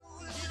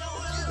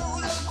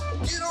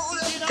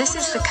This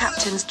is the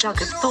Captain's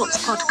Jug of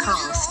Thoughts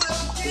podcast,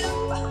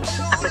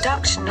 a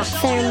production of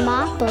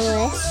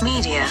Thermopolis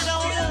Media.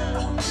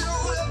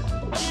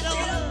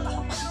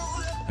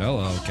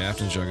 Hello,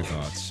 Captain's Jug of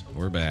Thoughts.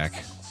 We're back.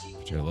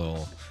 After a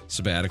little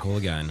sabbatical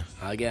again.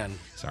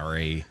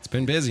 Sorry. It's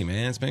been busy,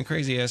 man. It's been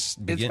crazy ass.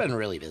 It's been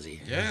really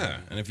busy. Yeah.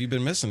 And if you've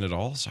been missing it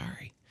all,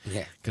 sorry.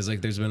 Yeah. Because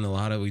there's been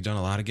we've done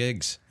a lot of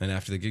gigs. And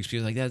after the gigs,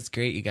 people are like, that's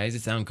great, you guys,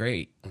 it sound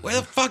great. Where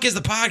the fuck is the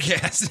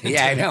podcast?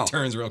 Yeah, I know. It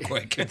turns real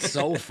quick. It's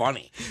so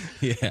funny.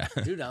 Yeah.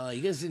 Dude,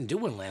 you guys didn't do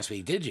one last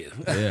week, did you?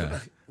 Yeah.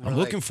 I'm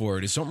looking for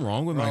it. Is something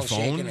wrong with We're my all phone?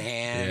 shaking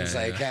hands,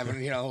 Yeah, having,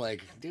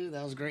 dude,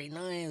 that was a great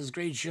night. It was a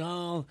great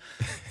show.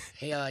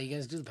 Hey, you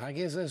guys do the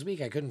podcast last week?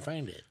 I couldn't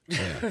find it.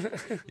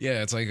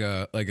 Yeah, it's like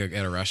at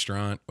a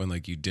restaurant when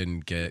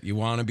you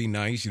want to be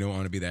nice, you don't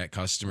want to be that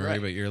customer,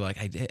 Right. but you're like,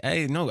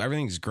 hey, no,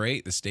 everything's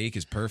great, the steak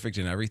is perfect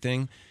and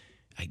everything.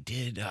 I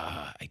did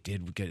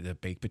get the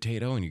baked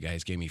potato, and you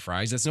guys gave me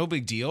fries. That's no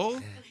big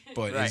deal,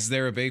 but Right. is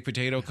there a baked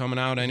potato coming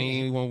out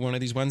any one of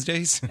these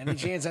Wednesdays? Any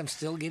chance I'm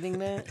still getting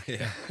that?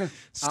 Yeah,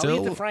 I'll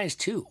eat the fries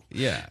too.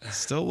 Yeah,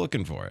 still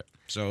looking for it.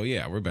 So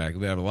yeah, we're back.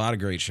 We have a lot of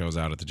great shows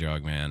out at the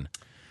Jug, man.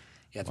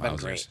 Yeah, it's been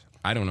Wowzers. great.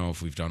 I don't know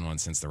if we've done one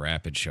since the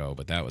Rapid show,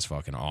 but that was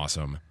fucking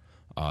awesome.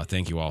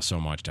 Thank you all so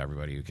much to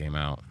everybody who came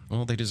out.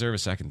 Well, they deserve a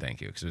second thank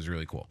you because it was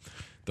really cool.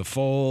 The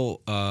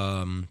full,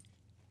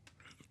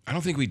 I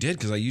don't think we did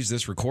because I used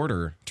this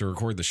recorder to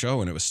record the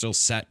show and it was still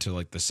set to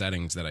like the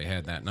settings that I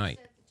had that night.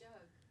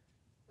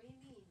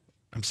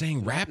 I'm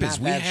saying Rapids.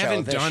 not We that show,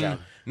 haven't this done. show.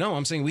 No,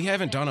 I'm saying we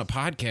haven't done a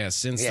podcast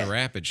since Yeah. the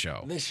Rapid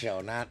show. This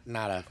show, not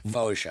a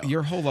faux show.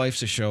 Your whole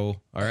life's a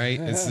show, all right?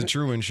 It's the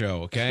Truman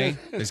Show, okay?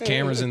 There's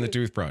cameras in the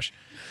toothbrush.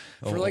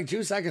 For like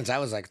 2 seconds, I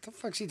was like, what the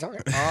fuck's he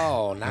talking?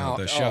 Oh, now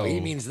The show. he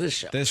means this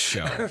show. This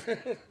show,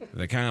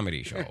 the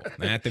comedy show,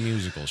 not the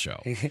musical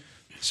show.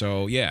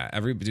 So yeah,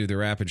 the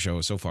Rapid show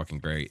is so fucking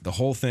great. The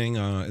whole thing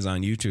is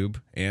on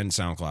YouTube and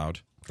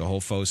SoundCloud. The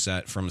whole faux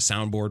set from a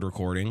soundboard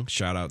recording.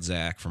 Shout out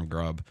Zach from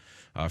Grub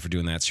for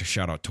doing that.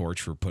 Shout out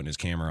Torch for putting his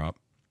camera up.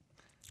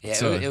 Yeah,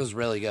 So- it was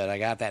really good. I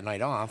got that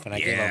night off, and I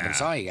came up and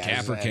saw you guys.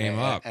 Capper and- came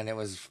up. and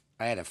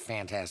I had a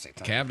fantastic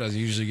time. Cap doesn't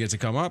usually get to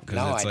come up because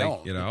No, it's I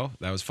like, don't.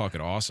 that was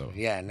fucking awesome.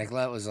 Yeah,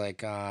 Nicolette was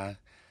like,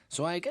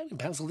 so I got it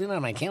penciled in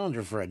on my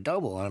calendar for a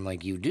double. And I'm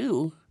like, you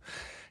do?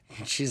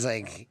 And she's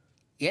like,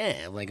 yeah.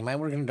 I'm like, am I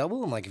working a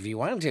double? I'm like, if you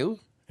want to.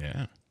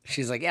 Yeah.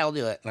 She's like, yeah, I'll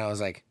do it. And I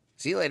was like,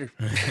 see you later.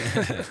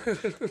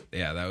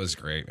 Yeah, that was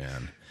great,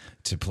 man.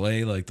 To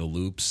play like the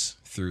loops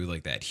through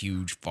like that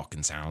huge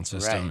fucking sound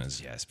system Right.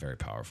 it's very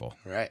powerful.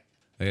 Right.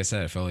 Like I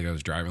said, I felt like I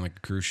was driving like a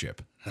cruise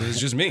ship. It was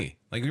just me.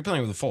 Like you're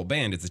playing with a full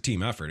band, it's a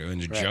team effort.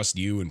 And it's Right. just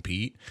you and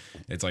Pete.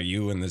 It's like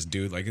you and this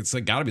dude. Like it's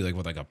like gotta be like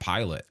with like a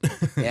pilot.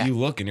 Yeah. You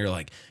look and you're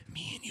like,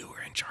 me and you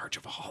are in charge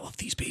of all of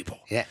these people.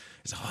 Yeah.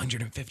 There's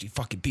 150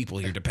 fucking people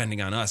here depending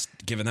on us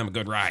giving them a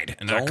good ride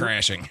and not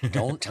crashing.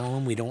 Don't tell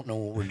them we don't know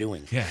what we're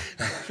doing. Yeah.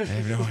 I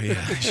have no idea.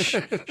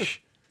 Shh.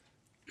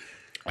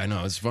 I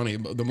know, it's funny.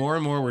 The more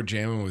and more we're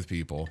jamming with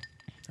people,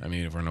 I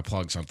mean, if we're going to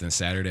plug something,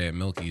 Saturday at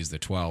Milky's, the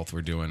 12th,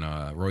 we're doing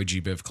Roy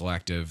G. Biv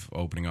Collective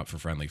opening up for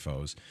Friendly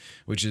Foes,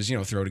 which is,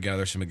 throw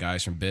together some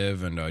guys from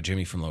Biv and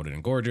Jimmy from Loaded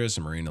and Gorgeous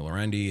and Marina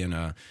Lorendi, and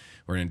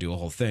we're going to do a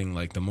whole thing.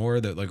 Like, the more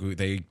that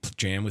they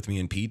jam with me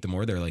and Pete, the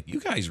more they're like,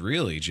 you guys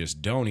really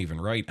just don't even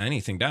write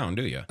anything down,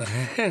 do you?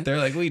 They're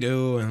like, we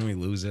do, and we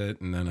lose it,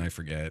 and then I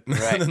forget.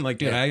 Right. And then, like,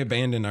 dude, I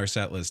abandoned our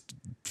set list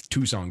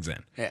 2 songs in.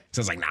 Yeah. So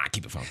I was like, nah,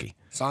 keep it funky.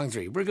 Song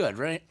 3, we're good,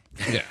 right?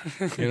 Yeah.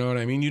 You know what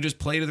I mean? You just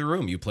play to the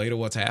room. You play to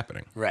what's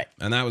happening. Right.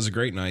 And that was a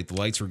great night. The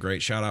lights were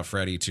great. Shout out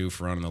Freddie, too,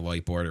 for running the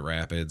light board at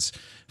Rapids.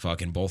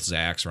 Fucking both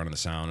Zachs running the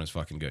sound. It was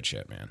fucking good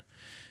shit, man.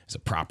 It's a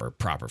proper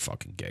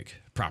fucking gig.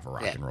 Proper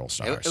rock and roll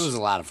stars. It was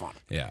a lot of fun.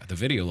 Yeah. The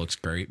video looks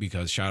great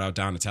because shout out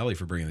Donatelli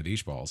for bringing the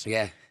beach balls.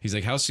 Yeah. He's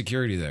like, how's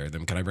security there?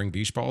 Then can I bring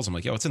beach balls? I'm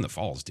like, yo, it's in the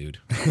falls, dude.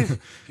 You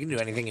can do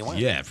anything you want.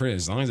 Yeah.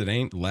 As long as it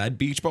ain't lead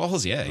beach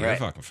balls, yeah, you're Right.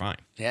 fucking fine.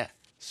 Yeah.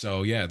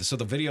 So yeah, so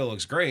the video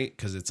looks great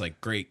because it's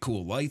like great,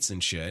 cool lights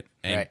and shit,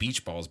 and Right.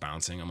 beach balls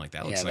bouncing. I'm like,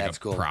 that looks Yeah, like that's a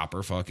cool.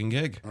 proper fucking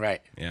gig. Right.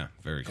 Yeah,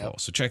 very cool.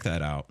 So check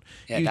that out.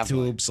 Yeah,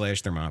 definitely.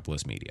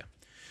 YouTube/Thermopolis Media.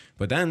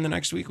 But then the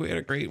next week we had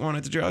a great one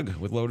at the Jug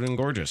with Loaded and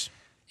Gorgeous.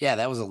 Yeah,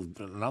 that was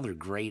another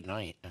great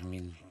night. I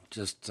mean,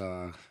 just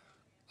a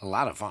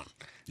lot of fun.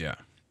 Yeah,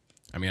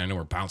 I mean I know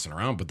we're bouncing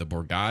around, but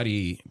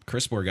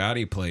Chris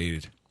Borgatti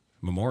played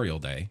Memorial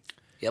Day.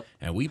 Yep.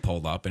 And we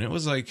pulled up, and it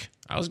was like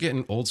I was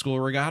getting old school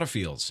regatta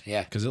feels.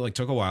 Yeah. because it like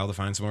took a while to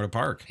find somewhere to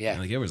park. Yeah.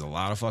 and, like it was a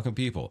lot of fucking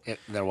people.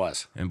 There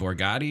was. And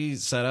Borgatti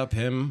set up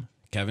him,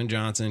 Kevin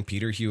Johnson,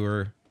 Peter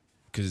Hewer,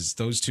 because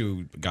those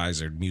 2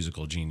 guys are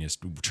musical genius,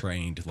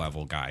 trained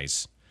level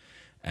guys.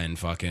 And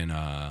fucking,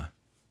 that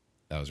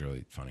was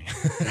really funny.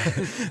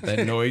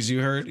 That noise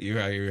you heard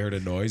a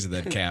noise, and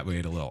that cat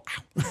made a little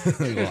ow,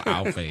 a little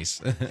ow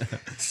face.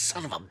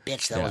 Son of a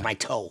bitch, that was my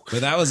toe.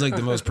 But that was like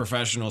the most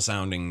professional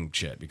sounding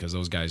shit because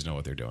those guys know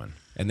what they're doing.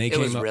 And they came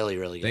was up, really,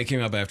 really good. They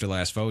came up after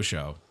last faux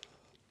show.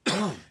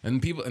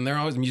 And they're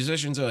always,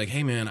 musicians are like,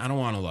 hey man, I don't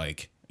want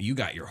to you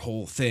got your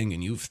whole thing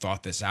and you've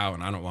thought this out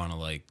and I don't want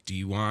to do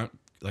you want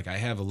like I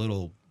have a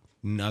little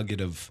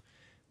nugget of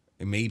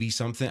maybe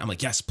something. I'm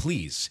like, yes,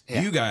 please.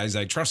 Yeah. You guys,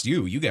 I trust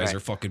you. You guys Right. are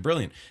fucking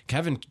brilliant.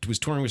 Kevin was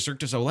touring with Cirque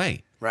du Soleil.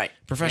 Right.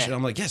 Professional. Yeah.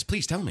 I'm like, yes,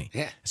 please tell me.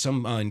 Yeah.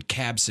 Some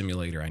cab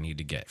simulator I need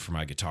to get for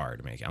my guitar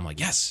to make it. I'm like,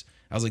 yes.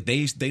 I was like,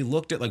 they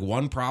looked at like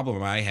one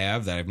problem I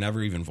have that I've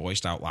never even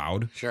voiced out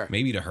loud. Sure.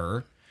 Maybe to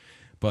her.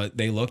 But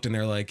they looked and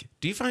they're like,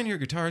 do you find your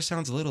guitar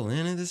sounds a little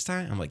in it this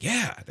time? I'm like,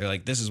 yeah. They're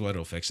like, this is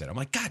what'll fix it. I'm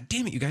like, God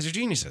damn it, you guys are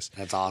geniuses.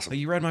 That's awesome. Like,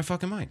 you read my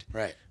fucking mind.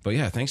 Right. But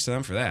yeah, thanks to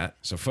them for that.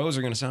 So foes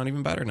are going to sound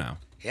even better now.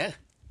 Yeah.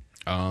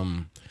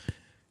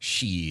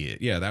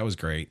 Shit. Yeah, that was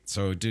great.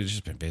 So, dude, it's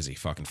just been busy.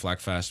 Fucking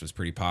Fleckfest was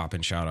pretty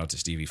popping. Shout out to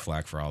Stevie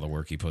Fleck for all the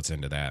work he puts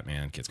into that,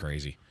 man. Gets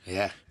crazy.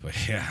 Yeah. But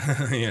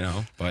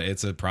yeah, but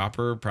it's a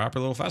proper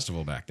little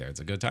festival back there. It's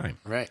a good time.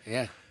 Right.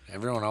 Yeah.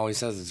 Everyone always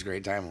says it's a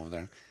great time over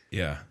there.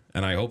 Yeah.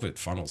 And I hope it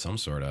funnels some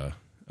sort of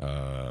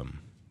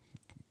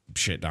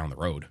shit down the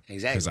road.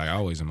 Exactly. Because I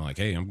always am like,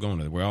 hey,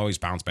 we always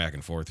bounce back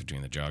and forth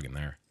between the jug and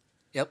there.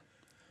 Yep.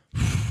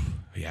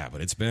 Yeah,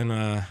 but it's been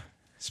a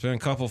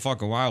couple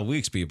fucking wild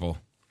weeks, people.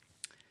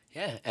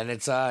 Yeah, and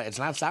it's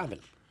not stopping.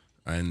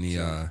 And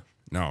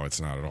no, it's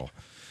not at all.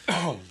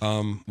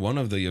 One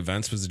of the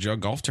events was the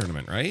Jug Golf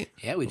Tournament, right?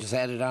 Yeah, we just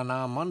had it on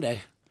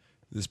Monday,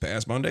 This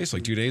past Monday, so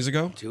like 2 days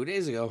ago. 2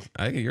 days ago.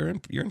 You're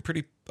in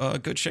pretty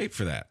good shape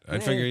for that.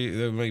 I'd figure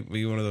that might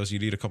be one of those you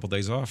need a couple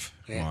days off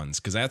ones,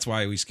 because that's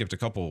why we skipped a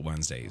couple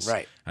Wednesdays.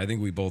 Right. I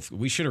think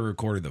we should have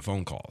recorded the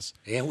phone calls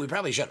Yeah, we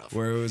probably should have.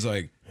 where it was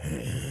like,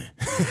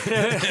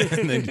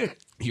 and then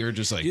you're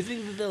just like, Do you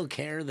think that they'll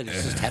care that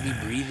it's just heavy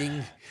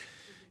breathing?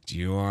 do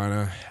you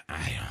wanna?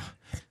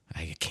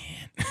 I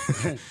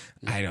can't.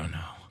 I don't know.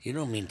 You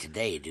don't mean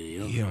today, do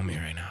you? You know me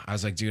right now. I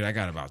was like, dude, I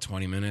got about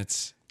 20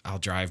 minutes. I'll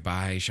drive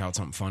by, shout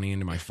something funny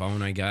into my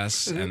phone, I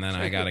guess, and then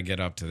I got to get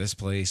up to this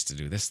place to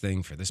do this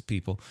thing for this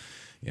people,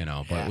 But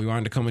Yeah. we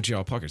wanted to come with you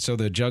all puckered. So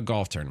the Jug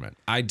Golf Tournament.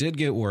 I did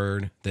get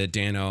word that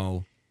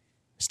Dano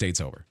stayed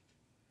sober.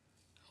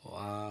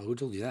 Who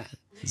told you that?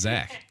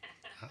 Zach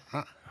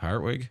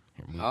Hartwig.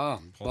 Oh,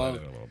 Pull well,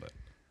 that in a little bit.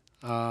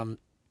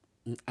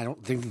 I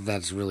don't think that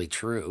that's really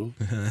true.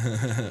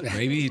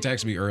 Maybe he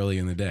texted me early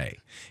in the day.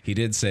 He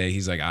did say,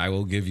 he's like, I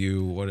will give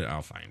you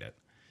I'll find it.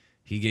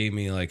 He gave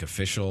me like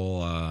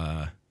official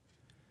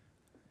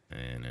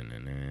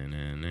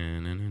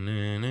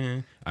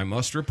I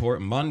must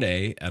report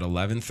Monday at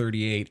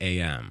 11:38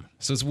 a.m.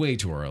 So it's way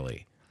too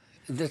early.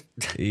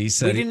 He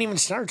said We didn't even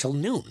start till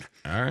noon.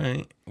 all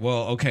right.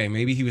 Well, okay,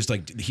 maybe he was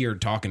like here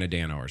talking to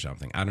Dano or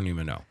something. I don't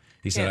even know.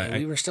 He said Yeah,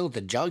 we were still at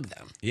the jug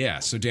then. yeah,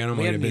 so Dano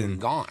might have hadn't even been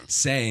gone.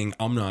 saying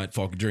I'm not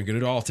fucking drinking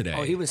at all today.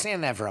 Oh, he was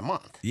saying that for a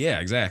month. Yeah,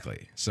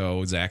 exactly.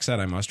 So Zach said,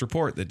 I must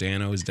report that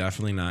Dano is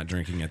definitely not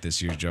drinking at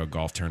this year's Jug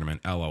Golf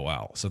Tournament,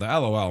 LOL. So the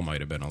LOL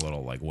might have been a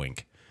little like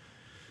wink.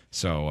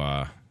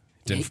 So,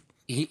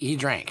 He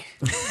drank.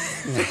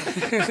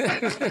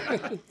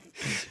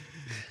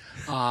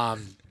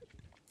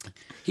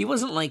 He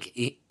wasn't like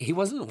he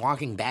wasn't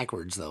walking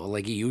backwards though,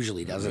 like he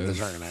usually does at the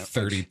tournament.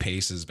 30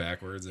 paces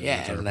backwards. in the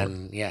Yeah,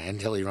 tournament. and then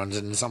until he runs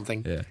into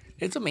something. Yeah.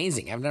 It's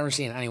amazing. I've never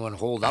seen anyone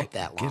hold up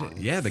that get it. long.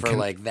 Yeah, for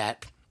like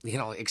that,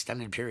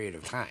 extended period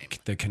of time.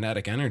 The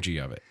kinetic energy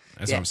of it.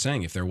 That's Yeah. what I'm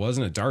saying. If there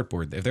wasn't a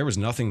dartboard, if there was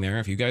nothing there,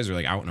 if you guys were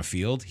like out in a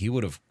field, he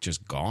would have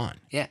just gone.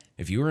 Yeah.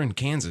 If you were in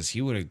Kansas,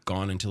 he would have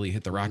gone until he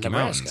hit the Rocky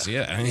Nebraska. Mountains.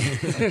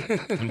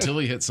 Yeah. Until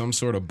he hit some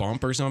sort of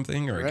bump or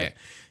something, or Right.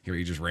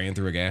 he just ran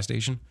through a gas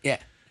station. Yeah.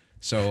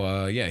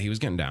 So, he was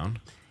getting down.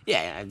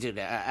 Yeah, dude,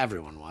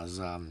 everyone was.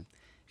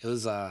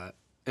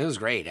 It was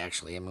great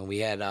actually. I mean, we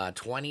had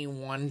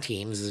 21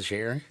 teams this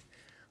year,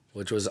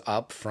 which was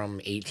up from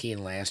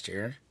 18 last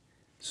year.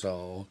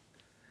 So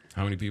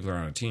How many people are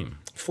on a team?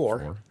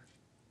 4.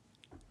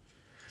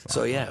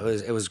 So yeah,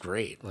 it was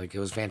great. Like it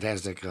was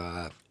fantastic.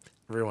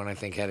 Everyone I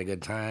think had a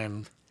good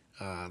time.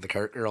 The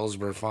cart girls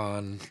were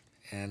fun,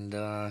 and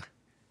That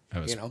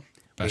was we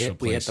special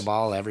hit, we hit the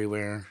ball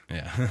everywhere.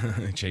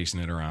 Yeah, chasing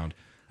it around.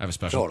 I have a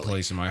special Totally.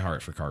 place in my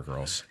heart for cart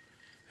girls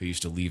who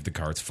used to leave the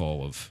carts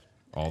full of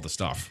all the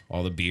stuff,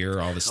 all the beer,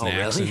 all the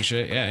snacks really? and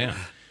shit. Yeah.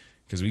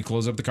 Because we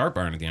closed up the cart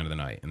barn at the end of the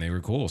night, and they were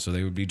cool. So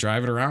they would be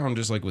driving around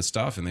just like with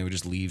stuff, and they would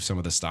just leave some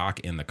of the stock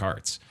in the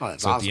carts. Oh,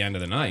 that's so at awesome. the end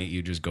of the night,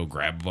 you just go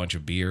grab a bunch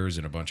of beers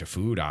and a bunch of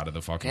food out of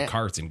the fucking Yeah.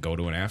 carts and go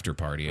to an after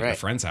party at a Right.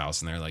 friend's house,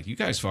 and they're like, "You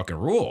guys fucking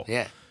rule."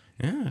 Yeah,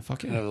 Yeah,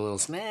 fuck I yeah. have a little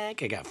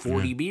snack. I got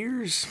 40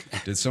 beers.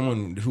 Did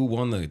someone who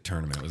won the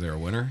tournament? Was there a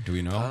winner? Do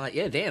we know?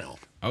 Yeah, Dano.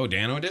 Oh,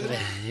 Dano did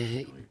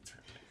it.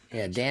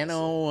 Yeah,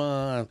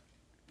 Dano.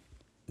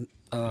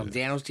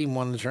 Dano's team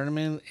won the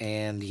tournament,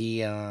 and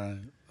he.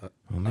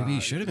 Well, maybe he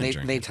should have been They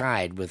drinking.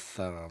 tied with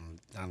I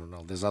don't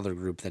know, this other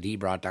group that he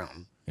brought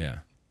down. Yeah.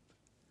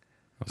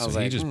 I was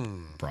he like, just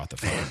brought the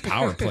fucking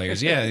power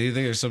players. Yeah,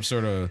 there's some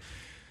sort of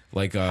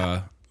like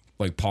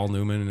Paul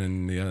Newman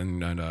and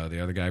the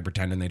other guy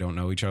pretending they don't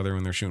know each other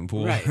when they're shooting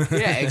pool. Right.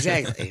 Yeah,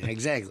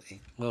 exactly.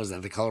 What was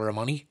that? The Color of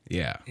Money?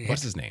 Yeah.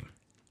 What's his name?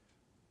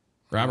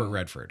 Robert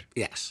Redford.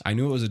 Yes. I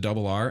knew it was a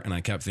double R, and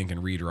I kept thinking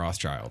Reed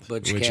Rothschild,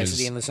 Butch which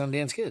Cassidy is and the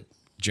Sundance Kid.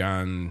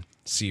 John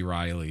C.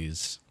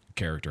 Reilly's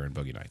character in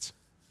Boogie Nights.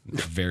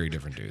 Very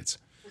different dudes.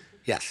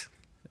 Yes.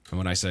 And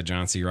when I said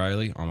John C.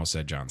 Riley, almost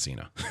said John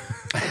Cena.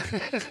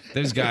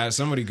 There's guys,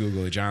 somebody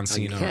Google it, John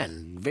Cena.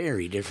 Again,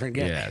 very different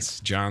guy. Yes,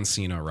 John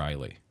Cena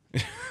Riley.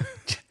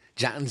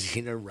 John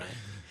Cena, right?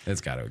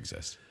 That's got to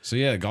exist. So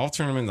yeah, golf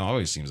tournament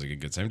always seems like a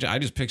good time. I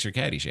just picture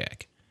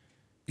Caddyshack.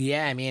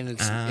 Yeah, I mean,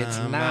 it's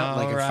I'm not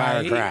like a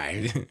far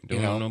cry.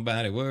 Don't want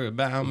nobody worry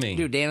about me.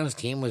 Dude, Dano's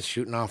team was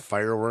shooting off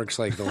fireworks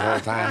like the whole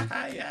time.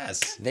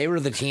 Yes. They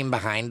were the team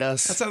behind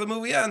us. That's how the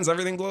movie ends.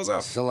 Everything blows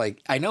up. So, like,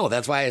 I know,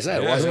 that's why I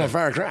said it wasn't a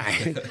far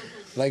cry.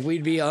 Like,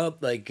 we'd be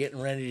up, like, getting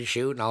ready to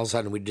shoot, and all of a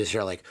sudden we'd just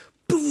hear, like,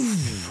 boom!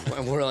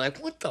 And we're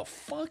like, what the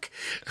fuck?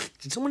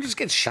 Did someone just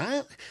get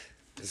shot?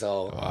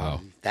 So,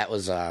 that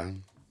was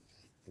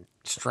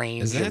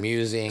strange, Is that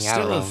amusing. I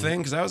still don't a know. thing?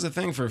 Because that was a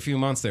thing for a few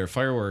months there.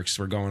 Fireworks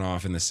were going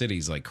off in the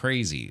cities like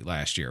crazy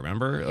last year,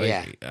 remember? Like,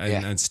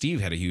 Yeah, and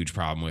Steve had a huge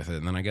problem with it,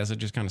 and then I guess it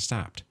just kind of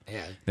stopped.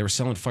 Yeah. They were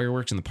selling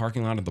fireworks in the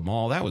parking lot of the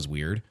mall. That was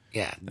weird.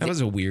 Yeah. That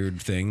was a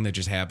weird thing that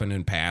just happened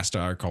and passed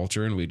our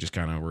culture, and we just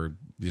kind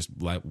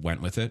of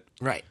went with it.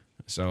 Right.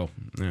 So,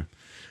 yeah.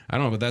 I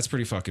don't know, but that's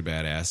pretty fucking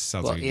badass.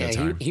 Sounds Well, like a yeah, good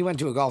time. he went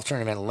to a golf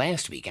tournament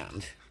last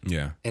weekend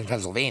Yeah. in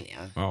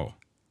Pennsylvania. Oh.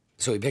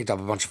 So he picked up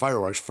a bunch of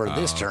fireworks for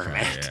this Okay,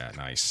 tournament. Yeah,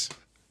 nice.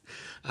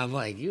 I'm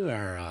like,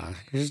 you're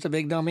just a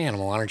big dumb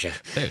animal, aren't you?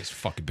 That is a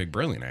fucking big,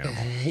 brilliant animal.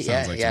 Sounds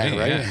Yeah, like yeah, to me.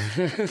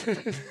 right.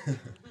 Yeah.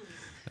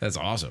 That's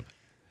awesome.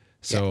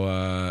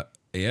 So,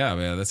 yeah,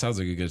 man, that sounds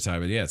like a good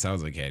time. But yeah, it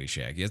sounds like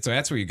Caddyshack. Yeah, so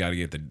that's where you got to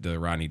get the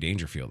Rodney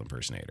Dangerfield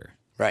impersonator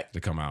Right.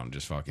 to come out and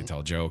just fucking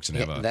tell jokes and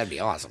have That'd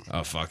be awesome.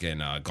 a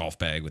fucking golf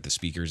bag with the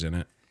speakers in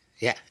it.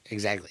 Yeah,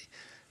 exactly.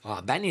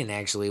 Benyon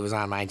actually was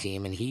on my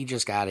team, and he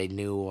just got a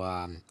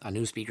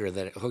new speaker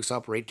that hooks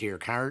up right to your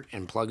cart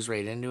and plugs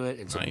right into it.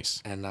 It's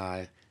Nice. And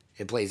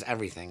it plays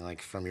everything,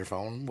 like from your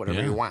phone, whatever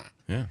Yeah. you want.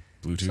 Yeah,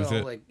 Bluetooth So,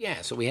 it. like,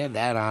 yeah, so we had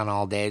that on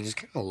all day, just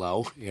kind of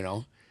low, you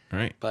know.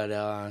 Right.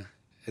 But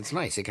it's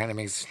nice. It kind of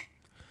makes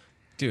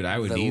Dude, I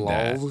would the need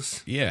lulls,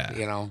 that. Yeah.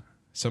 you know,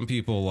 Some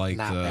people like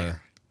not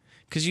there.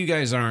 because you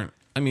guys aren't.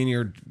 I mean,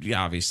 you're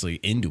obviously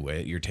into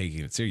it. You're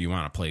taking it serious. You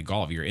want to play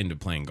golf. You're into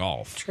playing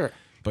golf. Sure.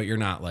 But you're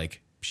not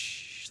like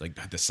shh,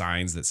 like the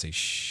signs that say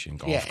shh in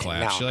golf Yeah,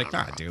 class. no, You're like, no,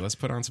 nah, no. dude, let's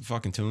put on some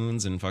fucking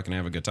tunes and fucking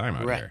have a good time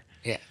out Right. here.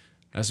 Yeah.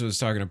 That's what I was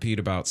talking to Pete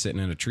about sitting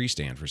in a tree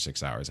stand for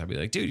 6 hours. I'd be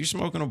like, dude, you're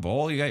smoking a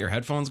bowl? You got your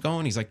headphones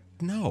going? He's like,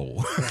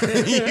 no. You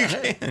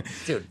can't.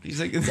 Dude,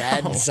 He's like,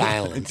 dead no.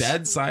 silence.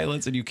 Dead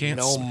silence, and you can't.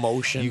 No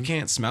motion. You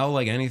can't smell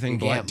like anything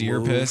but can't deer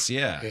move. piss.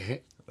 Yeah.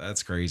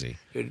 That's crazy.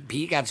 Dude,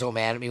 Pete got so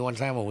mad at me one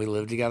time when we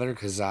lived together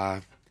because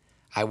I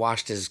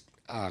washed his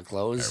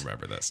clothes. I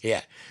remember this.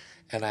 Yeah,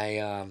 and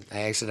I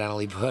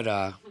accidentally put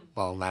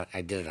well, not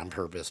I did it on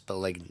purpose, but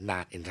like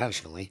not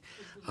intentionally.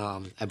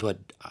 I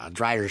put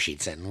dryer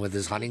sheets in with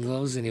his hunting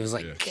clothes, and he was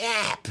like,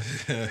 "Cap."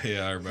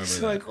 Yeah, I remember It's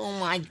that. like, oh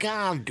my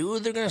god,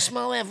 dude, they're gonna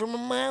smell that from a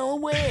mile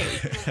away.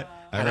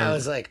 And I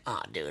was like,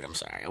 oh, dude, I'm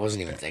sorry, I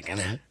wasn't even thinking.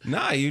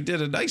 Nah, you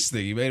did a nice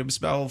thing. You made him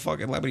smell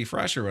fucking lemony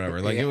fresh or whatever.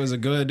 Like Yeah. it was a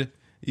good.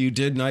 You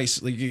did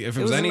nice. Like if it was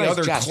was a any nice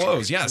other gesture.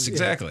 clothes, yes,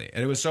 exactly.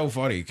 And it was so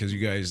funny because you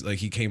guys like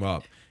he came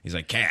up. He's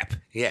like, Cap,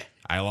 Yeah,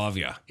 I love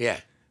you, yeah.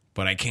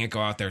 but I can't go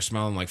out there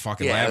smelling like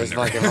fucking Yeah, it was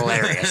lavender. fucking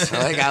hilarious.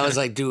 Like I was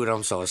like, dude,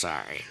 I'm so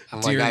sorry. I'm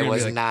Dude, like, you're I gonna be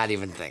was like- not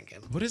even thinking.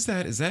 What is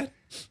that? Is that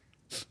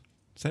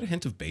a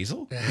hint of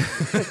basil?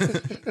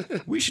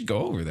 We should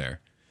go over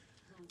there.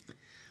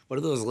 What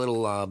are those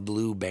little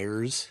blue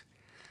bears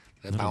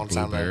that bounce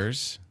Blue on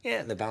bears.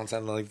 Yeah, they bounce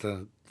on like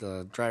the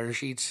dryer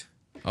sheets.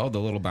 Oh, the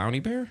little bounty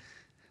bear.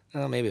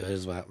 Oh, maybe it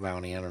was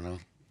Bounty. I don't know.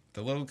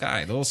 The little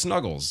guy, the little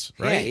Snuggles,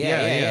 right?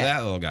 yeah.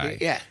 that little guy.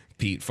 Yeah.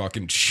 Pete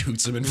fucking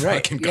shoots him and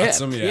Right. fucking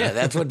cuts him. Yeah. Yeah,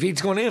 that's what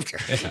Pete's going after.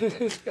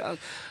 I'm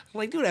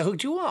like, dude, I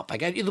hooked you up. I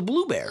got you the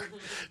blue bear.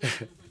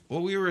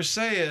 Well, we were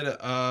saying,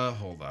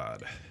 hold on.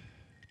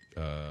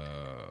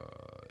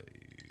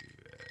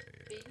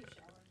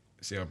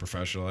 See how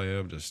professional I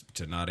am? Just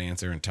to not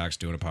answer and text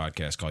doing a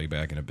podcast, call you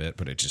back in a bit,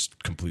 but it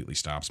just completely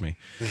stops me.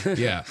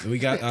 Yeah, we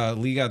got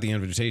Lee got the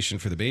invitation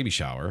for the baby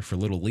shower for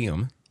little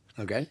Liam,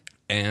 Okay.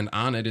 and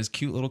on it is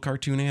cute little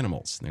cartoon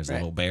animals. There's a Right.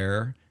 little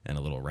bear and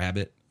a little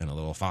rabbit and a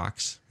little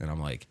fox, and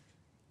I'm like,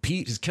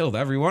 Pete has killed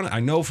everyone. I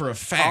know for a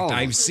fact. Oh.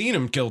 I've seen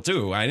him kill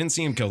two. I didn't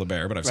see him kill the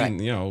bear, but I've seen,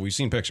 Right. we've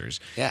seen pictures.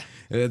 Yeah.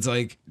 It's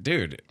like,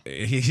 dude,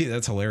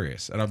 that's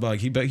hilarious. And I'm like,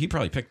 he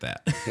probably picked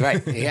that.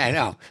 Right. Yeah, I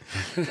know.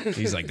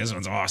 He's like, this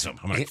one's awesome.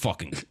 I'm going to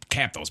fucking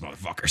cap those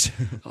motherfuckers.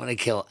 I'm going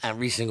to kill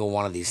every single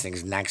one of these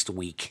things next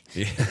week.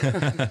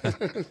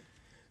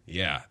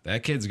 Yeah,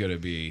 that kid's going to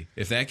be,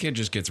 if that kid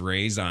just gets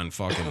raised on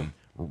fucking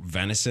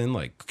venison,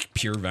 like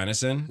pure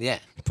venison. Yeah.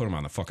 Put him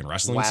on the fucking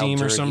wrestling Wild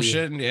team or some turkey.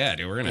 shit. Yeah,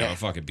 dude, we're going to have Yeah. a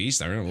fucking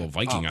beast. We're going to have a little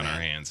Viking on our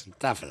man. hands.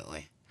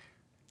 Definitely.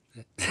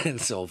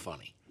 It's so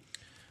funny.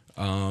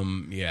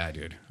 Yeah,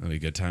 dude. It'll be a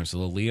good time. So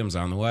little Liam's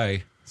on the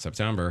way.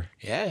 September.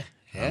 Yeah.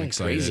 Yeah, I'm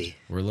excited. crazy.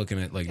 We're looking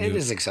at like It new.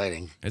 is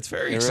exciting. It's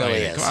very It exciting.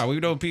 really is. Come on,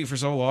 we've known Pete for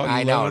so long. I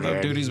You know, love him,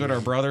 dude. dude. He's been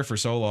our brother for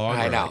so long.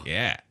 I We're know. like,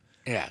 yeah,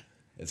 Yeah.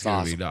 it's gonna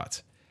awesome. be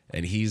nuts.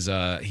 And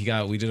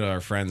we did our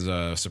friend's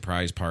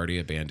surprise party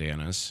at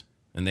Bandanas.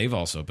 And they've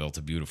also built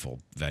a beautiful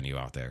venue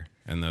out there.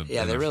 And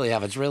Yeah, they the, really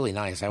have. It's really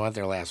nice. I went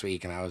there last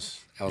week, and I was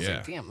Yeah.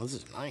 like, damn, this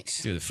is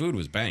nice. dude, the food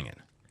was banging.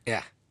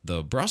 Yeah,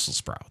 The Brussels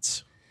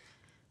sprouts.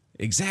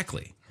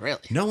 Exactly. really.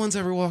 No one's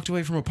ever walked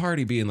away from a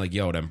party being like,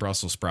 yo, them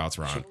Brussels sprouts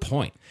were on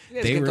point. You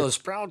guys get those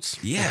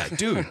sprouts? Yeah,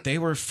 dude, they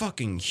were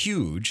fucking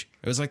huge.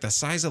 It was like the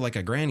size of like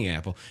a granny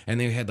apple, and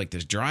they had like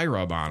this dry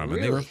rub on them,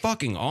 and they were Really?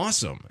 fucking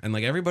awesome. And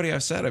like everybody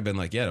I've said, I've been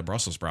like, yeah, the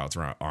Brussels sprouts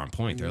were on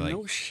point. They're like,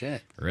 No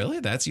shit.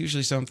 really? That's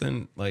usually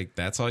something like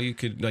that's all you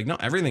could like. No,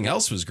 everything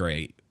else was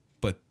great,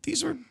 but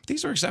these were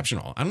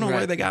exceptional. I don't know where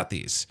Right. they got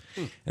these,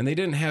 and they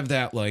didn't have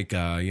that like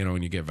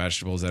when you get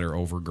vegetables that are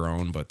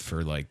overgrown, but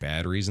for like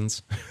bad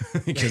reasons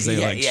because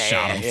they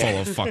shot them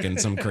full of fucking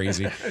some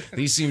crazy.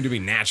 These seem to be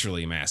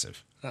naturally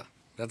massive. Huh,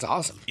 that's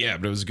awesome. Yeah,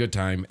 but it was a good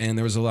time, and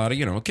there was a lot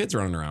of kids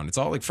running around. It's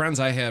all like friends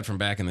I had from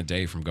back in the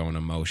day from going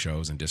to Mo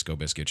shows and Disco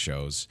Biscuit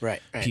shows.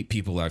 Right.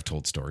 People I've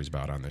told stories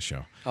about on this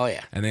show. Oh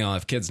yeah. And they all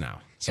have kids now.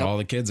 So Yep. all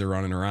the kids are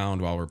running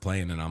around while we're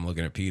playing, and I'm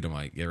looking at Pete. I'm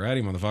like, get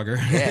ready, motherfucker.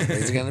 Yeah,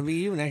 it's gonna be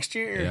you next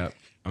year. Yeah.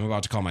 I'm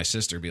about to call my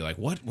sister, be like,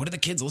 what do the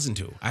kids listen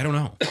to? I don't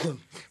know.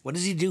 What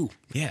does he do?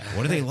 Yeah,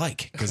 what do they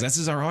like? Because this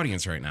is our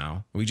audience right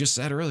now. We just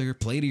said earlier,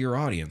 play to your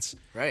audience.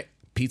 Right.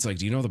 Pete's like,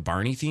 do you know the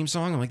Barney theme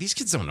song? I'm like, these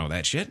kids don't know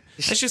that shit.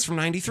 That's just from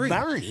 93.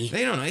 Barney?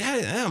 They don't know.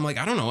 Yeah, I'm like,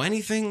 I don't know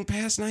anything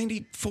past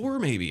 94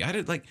 maybe. I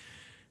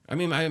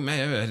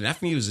have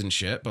nephews and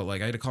shit, but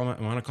like I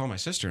want to call my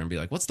sister and be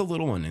like, what's the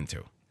little one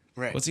into?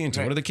 Right. What's he into?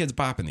 Right. What are the kids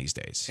bopping these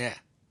days? Yeah.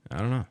 I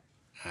don't know.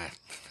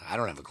 I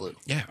don't have a clue.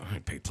 Yeah, I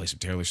play some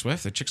Taylor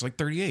Swift. The chick's like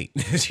 38.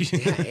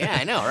 Yeah,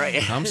 I know,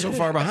 right? I'm so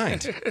far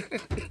behind.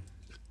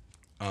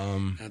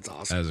 That's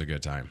awesome. That was a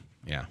good time.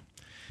 Yeah.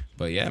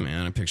 But yeah,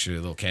 man, I pictured a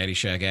little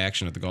Caddyshack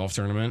action at the golf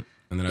tournament,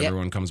 and then Yep.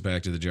 everyone comes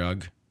back to the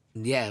jug.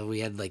 Yeah, we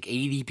had like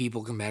 80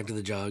 people come back to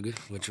the jug,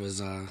 which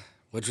was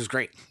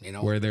great.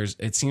 Where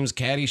it seems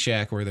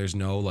Caddyshack where there's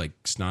no like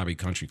snobby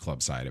country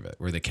club side of it,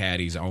 where the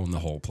caddies own the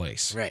whole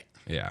place. Right.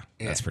 Yeah,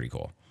 that's pretty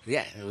cool.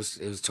 Yeah, it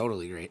was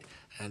totally great.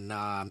 And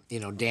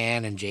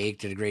Dan and Jake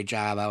did a great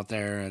job out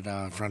there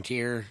at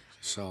Frontier.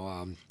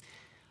 So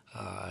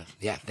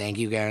yeah, thank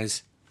you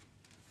guys.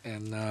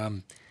 And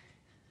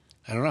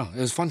I don't know, it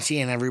was fun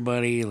seeing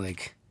everybody.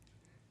 Like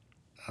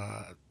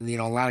a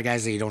lot of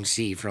guys that you don't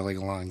see for like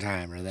a long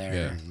time are there,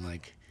 Yeah. and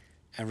like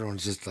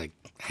everyone's just like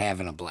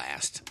having a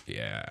blast.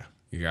 Yeah,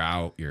 you're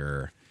out.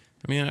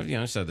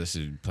 I've said this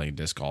is playing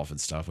disc golf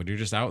and stuff. When you're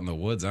just out in the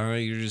woods, I don't know,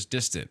 you're just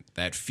distant.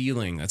 That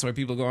feeling. That's why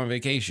people go on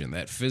vacation.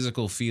 That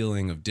physical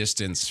feeling of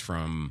distance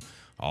from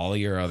all of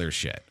your other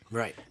shit.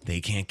 Right. They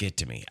can't get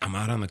to me. I'm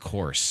out on the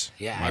course.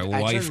 Yeah, my I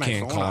wife turned my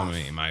can't phone call off.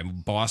 me. My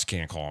boss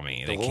can't call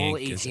me. The They whole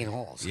can't. 18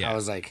 holes. Yeah. I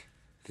was like,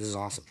 this is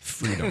awesome.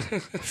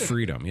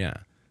 Freedom. Yeah.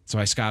 That's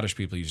why Scottish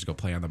people used to go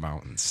play on the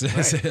mountains.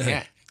 Right,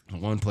 yeah.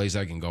 One place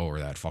I can go where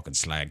that fucking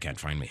slag can't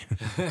find me.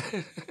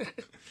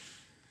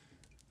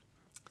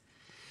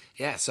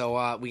 Yeah,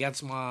 so we got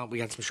some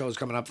shows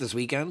coming up this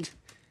weekend,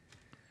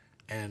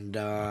 and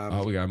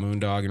Oh, we got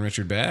Moondog and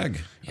Richard Bagg.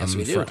 Yes, on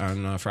we do.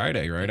 on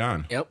Friday, right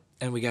on. yep,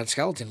 and we got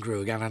Skeleton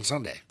Crew again on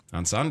Sunday.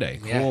 On Sunday.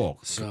 Yeah, Cool.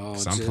 so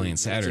 'Cause it's I'm a- playing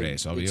it's a- Saturday,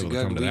 so I'll be it's a able to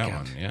good come to that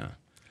weekend. one. Yeah.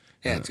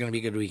 Yeah, it's gonna be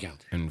a good weekend.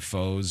 And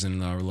Foes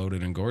and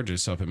Loaded and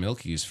Gorgeous up at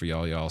Milky's for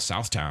y'all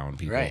Southtown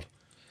people. Right?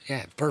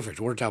 Yeah, perfect.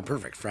 Worked out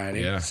perfect.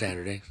 Friday, Yeah.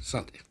 Saturday,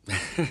 Sunday.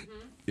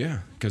 Yeah,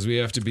 because we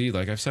have to be,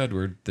 like I've said,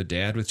 we're the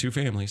dad with two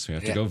families. We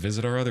have to Yeah. go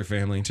visit our other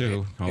family,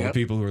 too. All the Yep.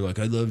 people who are like,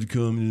 I'd love to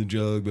come to the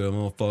jug, but I'm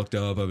all fucked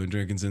up. I've been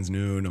drinking since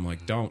noon. I'm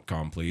like, don't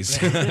come, please.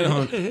 I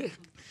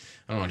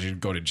don't want you to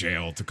go to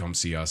jail to come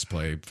see us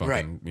play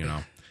fucking,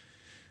 Right.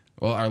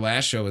 Well, our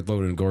last show with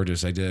Loaded and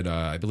Gorgeous, I did,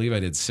 I believe I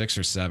did 6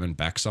 or 7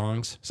 Beck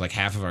songs. It's like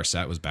half of our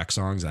set was Beck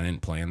songs. I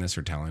didn't plan this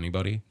or tell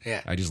anybody.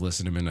 Yeah. I just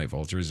listened to Midnight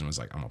Vultures and was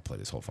like, I'm going to play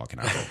this whole fucking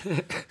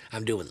album.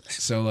 I'm doing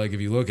this. So, like,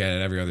 if you look at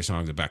it, every other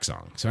song's a Beck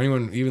song. So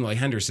anyone, even like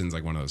Henderson's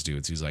like one of those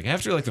dudes who's like,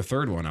 after like the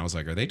third one, I was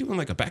like, are they doing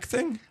like a Beck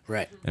thing?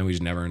 Right. And we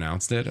just never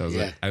announced it. I was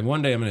Yeah. like,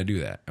 one day I'm going to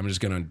do that. I'm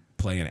just going to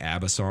play an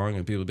ABBA song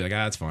and people will be like,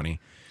 it's funny.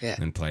 Yeah.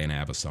 And play an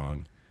ABBA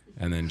song.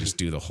 And then just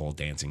do the whole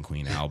Dancing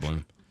Queen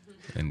album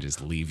and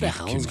just leave you What the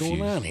hell's confused.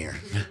 going on here?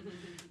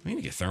 We need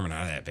to get Thurman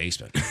out of that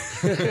basement.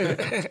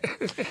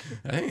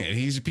 I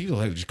think people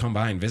have just come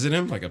by and visit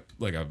him like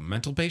a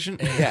mental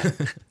patient. Yeah.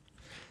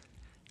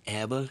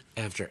 ABBA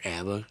after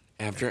ABBA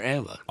after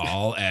ABBA.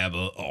 All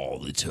ABBA all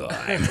the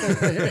time.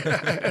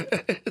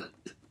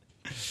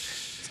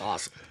 It's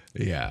awesome.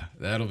 Yeah,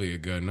 that'll be a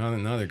good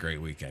another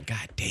great weekend.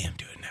 God damn,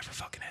 dude, it never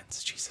fucking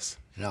ends. Jesus.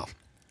 No.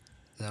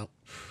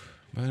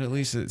 But at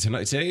least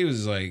today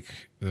was like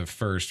the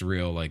first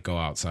real like go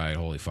outside.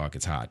 Holy fuck,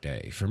 it's hot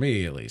day for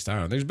me at least. I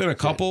don't know. There's been a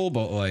couple,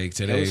 but like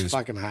today It was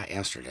fucking hot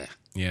yesterday.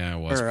 yeah, it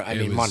was. Or, I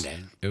mean, Monday.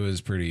 It was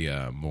pretty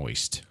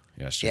moist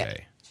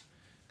yesterday.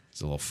 It's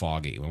a little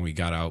foggy. When we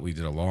got out, we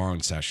did a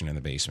long session in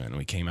the basement, and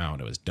we came out,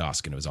 and it was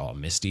dusk, and it was all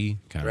misty,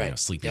 kind of Right.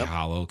 Sleepy Yep.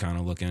 Hollow kind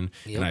of looking.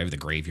 Yep. And I have the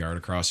graveyard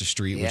across the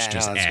street, Yeah, which I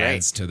just know, that's great.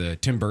 adds to the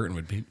Tim Burton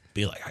would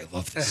be like, I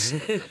love this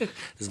This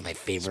is my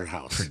favorite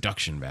house.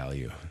 production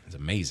value. It's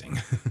amazing.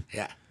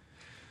 Yeah.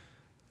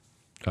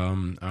 I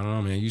don't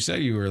know, man. You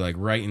said you were like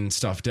writing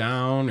stuff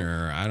down,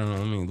 or I don't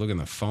know. I mean, look at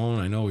the phone.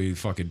 I know we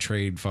fucking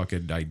trade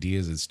fucking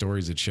ideas and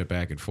stories and shit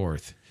back and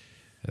forth.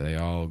 They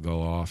all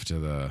go off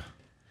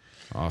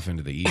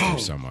into the ether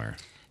somewhere.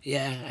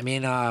 Yeah, I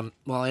mean, well,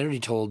 I already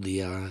told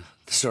the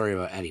story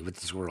about Eddie with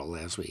the squirrel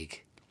last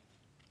week.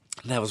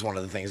 And that was one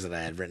of the things that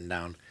I had written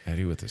down.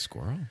 Eddie with the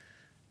squirrel?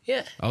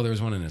 Yeah. Oh, there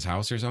was one in his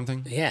house or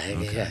something? Yeah,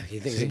 yeah. He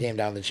thinks he came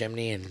down the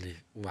chimney, and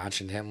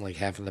watching him like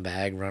half in the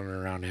bag running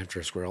around after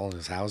a squirrel in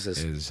his house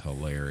is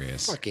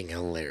hilarious. fucking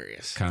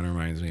hilarious. Kind of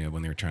reminds me of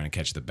when they were trying to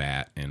catch the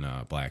bat in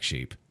Black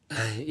Sheep.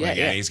 Yeah, Like,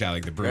 he's got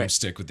like the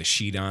broomstick with the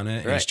sheet on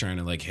it. And he's trying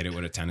to like hit it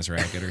with a tennis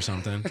racket or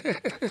something.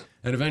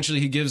 And eventually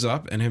he gives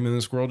up, and him and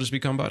the squirrel just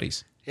become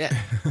buddies. Yeah.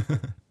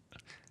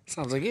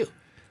 Sounds like you.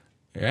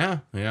 Yeah.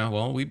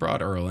 Well, we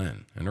brought Earl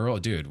in, and Earl,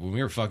 dude, when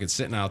we were fucking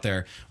sitting out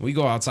there, we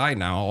go outside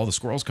now. All the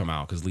squirrels come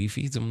out because Lee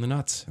feeds them the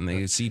nuts, and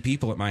they see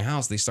people at my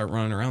house. They start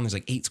running around. There's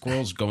like 8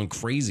 squirrels going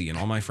crazy, and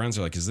all my friends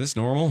are like, "Is this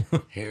normal?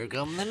 Here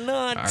come the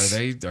nuts.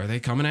 Are they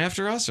coming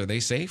after us? Are they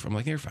safe?" I'm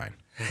like, "You're fine."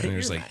 And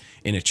there's like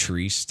in a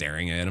tree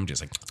staring at him,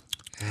 just like,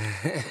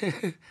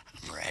 I'm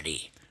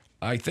ready.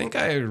 I think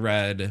I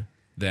read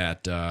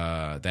that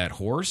that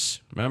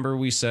horse. Remember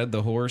we said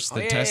the horse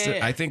that tested.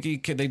 Yeah. I think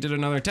they did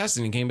another test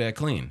and he came back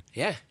clean.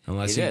 Yeah.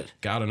 Unless he he did.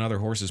 got another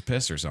horse's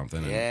piss or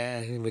something.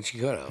 Yeah, which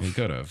you could have. He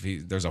could have.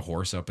 There's a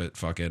horse up at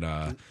fucking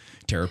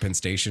Terrapin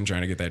Station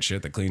trying to get that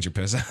shit that cleans your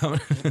piss out.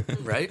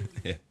 Right?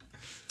 Yeah.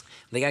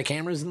 They got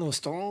cameras in those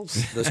stalls,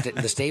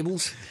 the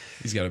stables.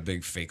 He's got a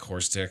big fake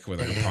horse dick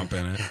with a pump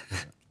in it.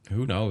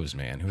 Who knows,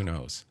 man? Who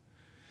knows?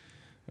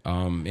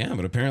 Yeah,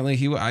 but apparently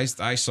I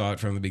saw it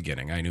from the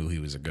beginning. I knew he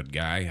was a good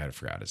guy. I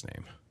forgot his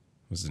name.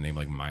 Was his name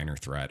like Minor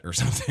Threat or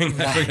something?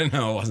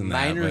 No, it wasn't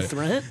that. Minor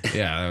Threat?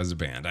 Yeah, that was a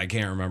band. I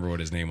can't remember what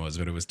his name was,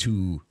 but it was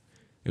two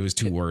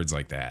words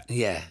like that.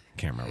 Yeah.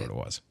 Can't remember what it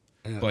was.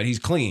 But he's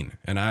clean,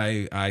 and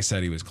I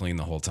said he was clean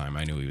the whole time.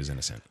 I knew he was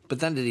innocent. But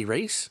then did he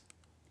race?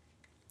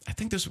 I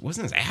think this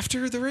wasn't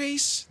after the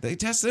race. They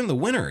tested him the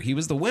winner. He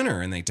was the winner,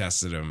 and they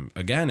tested him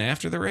again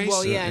after the race.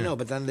 Well, yeah, I know.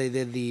 But then they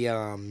did the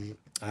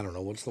I don't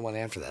know what's the one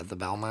after that, the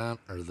Belmont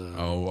or the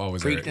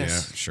was there? Yeah,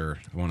 Preakness? sure,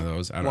 one of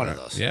those. I don't know. One of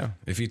those. Yeah,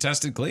 if he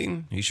tested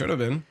clean, he should have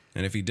been,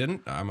 and if he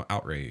didn't, I'm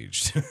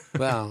outraged.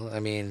 Well, I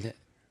mean,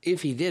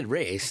 if he did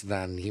race,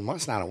 then he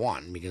must not have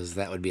won because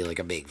that would be like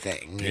a big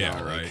thing. you Yeah,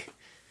 know, right. Like,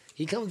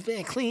 he comes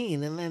back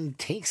clean and then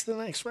takes the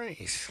next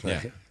race.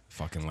 Yeah,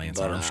 fucking Lance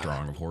But,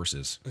 Armstrong of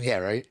horses. Yeah,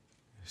 right.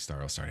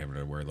 I'll start having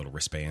to wear little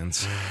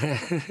wristbands.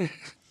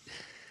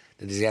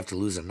 Does he have to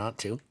lose a nut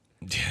too?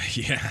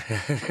 Yeah,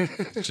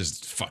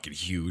 just fucking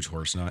huge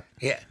horse nut.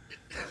 Yeah.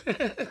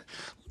 What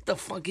the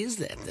fuck is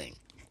that thing?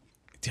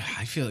 Dude,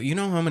 I feel, you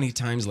know how many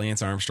times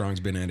Lance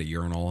Armstrong's been at a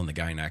urinal and the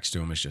guy next to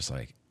him is just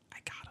like, I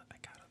gotta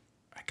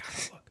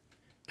look.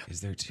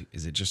 Is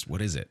it just,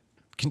 what is it?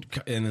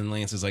 And then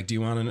Lance is like, do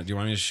you want me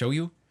to show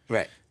you?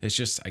 Right. It's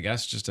just, I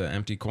guess, just an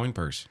empty coin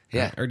purse.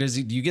 Yeah. Or do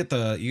you get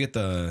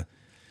the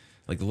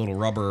like the little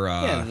rubber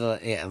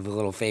the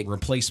little fake.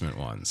 replacement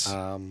ones?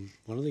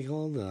 What are they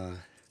called?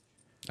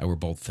 We're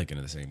both thinking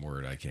of the same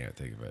word. I can't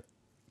think of it.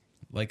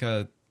 Like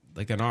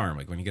an arm,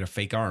 like when you get a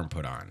fake arm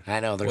put on. I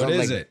know. They're What called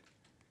is like it?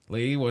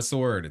 Lee, what's the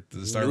word at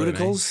the start of the name?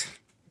 nudicles.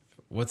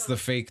 What's the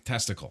fake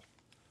testicle?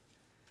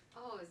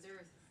 Oh, is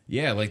there?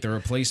 Yeah, like the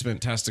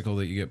replacement testicle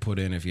that you get put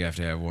in if you have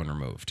to have one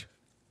removed.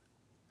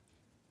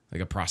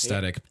 Like a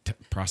prosthetic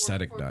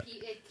nut.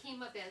 It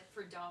came up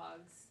for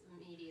dogs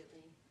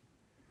immediately.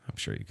 I'm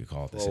sure you could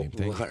call it the same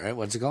thing. All right,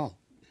 what's it called?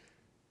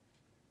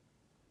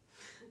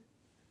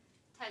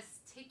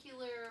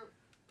 Testicular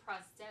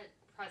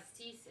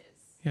prosthesis.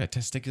 Yeah,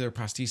 testicular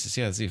prosthesis.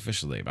 Yeah, that's the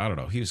official name. I don't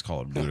know. He was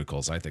called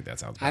nudicles. I think that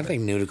sounds better. I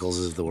think nudicles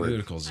is the word.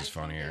 nudicles I is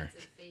think funnier.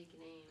 that's a fake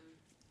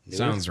name.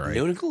 Sounds right.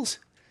 Nudicles?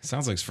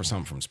 Sounds like for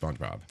something from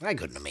SpongeBob. I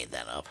couldn't have made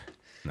that up.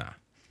 Nah.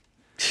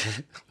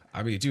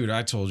 I mean, dude,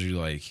 I told you,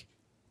 like,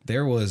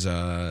 there was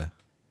back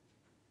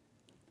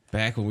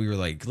when we were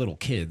like little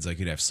kids, like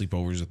you'd have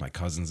sleepovers with my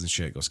cousins and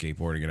shit, go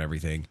skateboarding and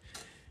everything.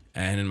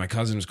 And then my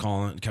cousin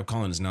kept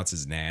calling his nuts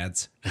his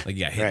nads. Like,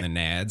 yeah, hitting the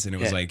nads. And it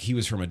was like he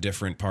was from a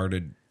different part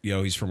of,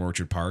 he's from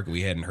Orchard Park.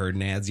 We hadn't heard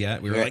nads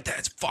yet. We were like,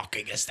 that's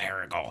fucking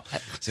hysterical.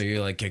 So you're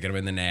like kicking him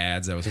in the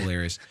nads. That was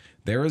hilarious.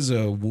 There was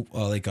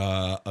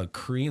a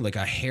cream, like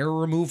a hair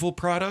removal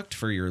product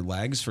for your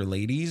legs for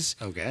ladies.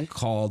 Okay.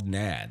 Called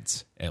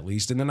Nads. At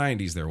least in the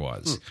 90s there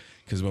was.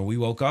 Because when we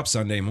woke up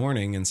Sunday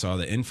morning and saw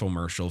the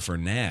infomercial for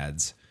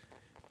Nads,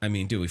 I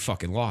mean, dude, we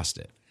fucking lost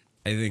it.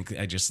 I think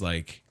I just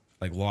like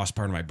lost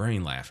part of my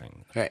brain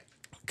laughing. Right.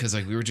 Because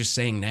like we were just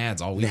saying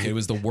Nads all week. It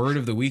was the word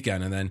of the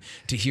weekend. And then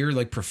to hear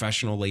like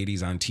professional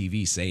ladies on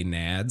TV say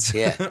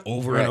Nads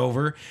over and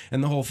over.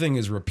 And the whole thing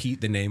is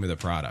repeat the name of the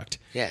product.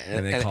 Yeah,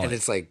 And they call it.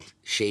 it's like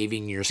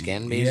shaving your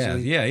skin,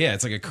 basically. Yeah.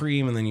 It's like a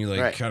cream, and then you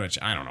like Right. kind of,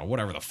 I don't know,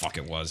 whatever the fuck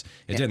it was.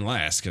 It didn't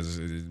last because,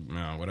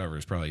 whatever.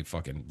 It's probably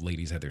fucking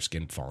ladies had their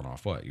skin falling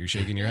off. What? You're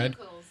shaking your head?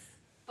 Nudicles.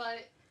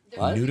 But they're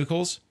What?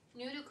 Nudicles?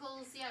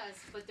 Nudicles, yes,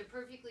 but they're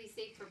perfectly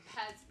safe for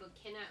pets, but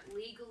cannot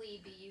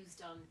legally be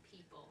used on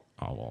people.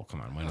 Oh, well, come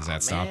on. When has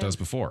that stopped man. us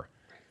before?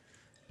 Right.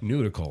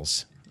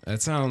 Nudicles.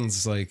 That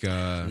sounds like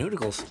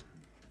Noodles.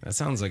 that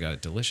sounds like a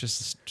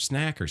delicious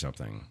snack or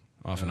something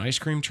off an ice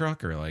cream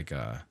truck, or like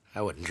a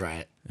I wouldn't try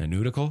it.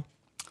 nudicle,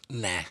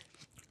 Nah.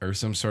 or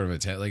some sort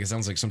of like it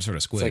sounds like some sort of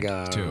It's squid like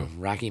a too.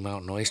 Rocky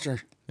Mountain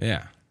oyster.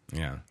 Yeah,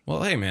 yeah.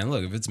 Well, hey man,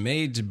 look, if it's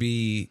made to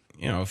be,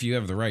 if you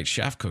have the right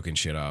chef cooking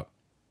shit up,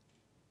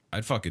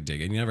 I'd fucking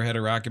dig it. You never had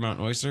a Rocky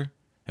Mountain oyster?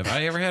 Have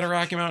I ever had a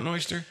Rocky Mountain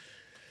oyster?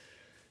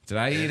 Did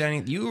I eat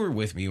any? You were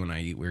with me when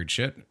I eat weird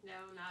shit. No,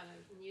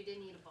 you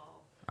didn't eat a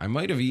ball. I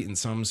might have eaten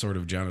some sort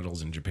of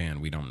genitals in Japan.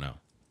 We don't know.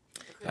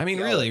 I mean,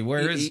 really,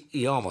 where is...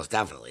 You almost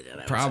definitely did. I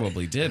would say.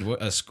 Probably did.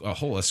 What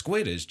a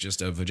squid is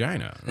just a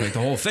vagina. Like the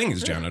whole thing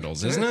is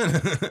genitals, isn't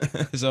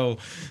it? So,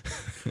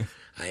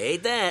 I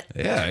ate that.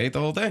 yeah, I ate the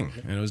whole thing,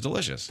 and it was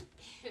delicious.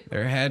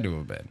 There had to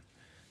have been.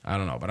 I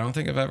don't know, but I don't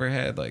think I've ever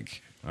had I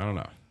don't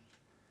know.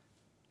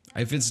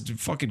 If it's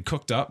fucking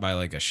cooked up by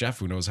like a chef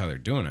who knows how they're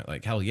doing it,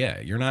 like hell yeah,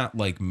 you're not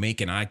like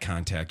making eye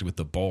contact with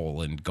the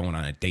bowl and going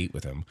on a date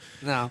with him.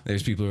 No.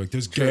 There's people who are like,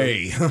 "This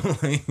gay."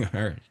 Like,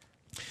 all right.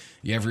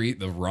 You ever eat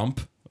the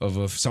rump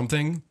of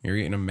something? You're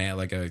eating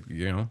like a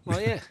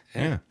Well, yeah.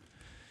 yeah.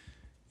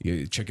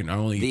 You chicken. I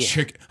only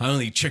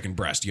eat chicken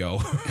breast, yo.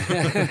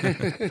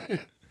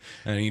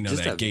 And you know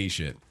Just that a- gay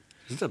shit.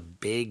 Is it a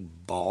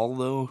big ball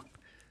though?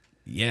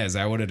 Yeah, is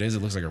that what it is?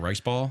 It looks like a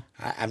rice ball.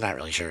 I'm not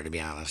really sure, to be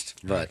honest,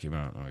 but Rocky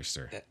Mountain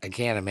oyster. I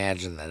can't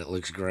imagine that it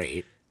looks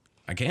great.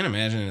 I can't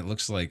imagine it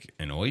looks like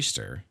an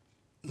oyster.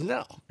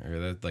 No. Or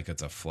that like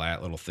it's a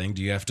flat little thing.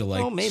 Do you have to like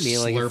Well, maybe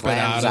like it slurp it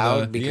flattens out,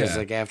 out of the, because yeah.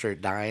 like after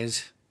it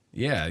dies.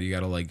 Yeah, you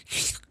gotta like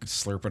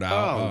slurp it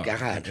out. Oh,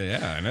 God.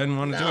 Yeah, I didn't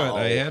want to do it.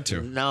 I had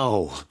to.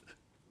 No.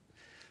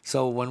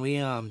 So when we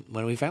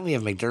finally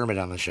have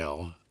McDermott on the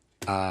show,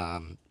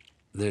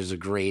 there's a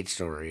great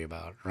story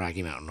about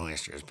Rocky Mountain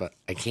oysters, but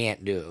I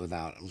can't do it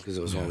without them because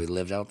it was when we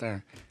lived out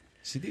there.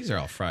 See, these are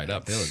all fried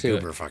up. They look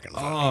Super good. fucking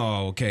funny.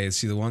 Oh, okay.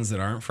 See the ones that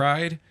aren't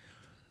fried?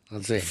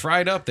 Let's see.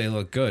 Fried up, they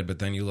look good, but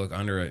then you look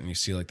under it and you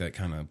see like that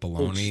kind of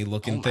bologna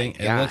looking oh my thing.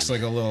 It God. looks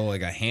like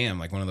a ham,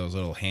 like one of those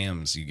little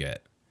hams you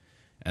get.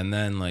 And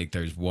then like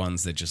there's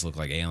ones that just look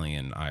like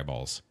alien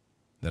eyeballs.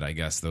 That I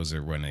guess those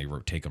are when they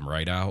take them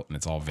right out and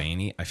it's all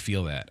veiny. I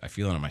feel that. I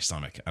feel it in my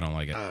stomach. I don't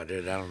like it. Oh,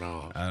 dude, I don't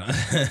know.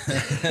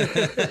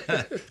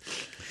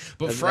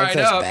 But fried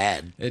that's up,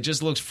 bad. it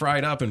just looks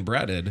fried up and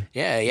breaded.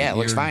 Yeah, it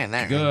looks You're fine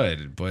there.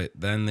 Good, but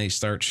then they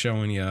start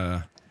showing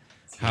you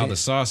how the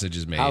sausage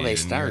is made. How they and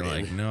started.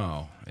 You're like,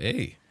 no,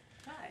 hey.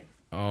 Hi.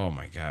 Oh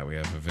my God, we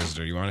have a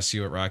visitor. You want to see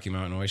what Rocky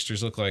Mountain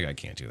oysters look like? I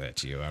can't do that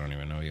to you. I don't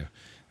even know you.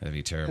 That'd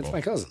be terrible. That's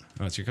my cousin.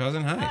 Oh, it's your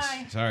cousin? Hi.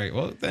 Hi. Sorry.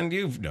 Well, then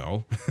you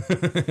know.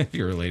 If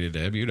you're related to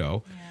him, you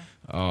know.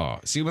 Yeah. Oh,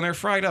 see, when they're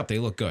fried up, they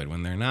look good.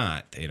 When they're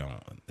not, they don't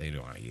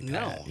want to eat that.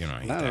 No, You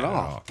don't eat not that at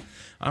all.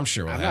 I'm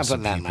sure we'll I'm have not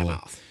some putting that in people. my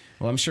mouth.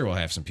 Well, I'm sure we'll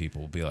have some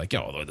people who be like,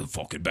 yo, they're the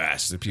fucking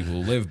best. The people who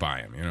live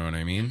by them. You know what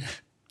I mean?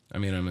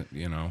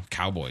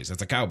 Cowboys.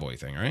 That's a cowboy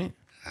thing, right?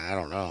 I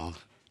don't know.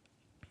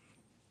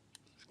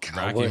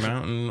 Rocky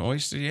Mountain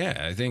oyster.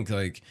 Yeah, I think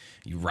like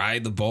you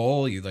ride the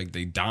bull. You like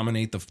they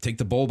dominate take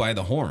the bull by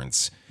the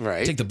horns.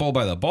 Right. Take the bull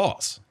by the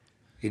balls.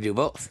 You do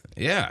both.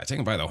 Yeah, take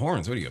him by the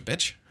horns. What are you, a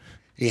bitch?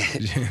 Yeah.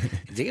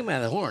 Take him by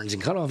the horns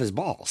and cut off his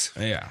balls.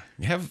 Yeah,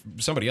 you have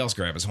somebody else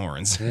grab his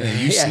horns. You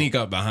Yeah. sneak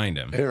up behind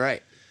him. You're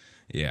right.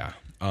 Yeah.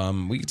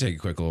 We can take a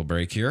quick little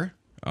break here.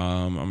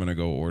 I'm gonna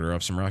go order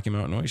up some Rocky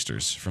Mountain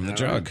oysters from the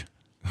jug,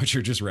 which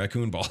are just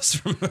raccoon balls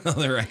from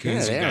other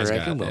raccoons. Yeah, you they are guys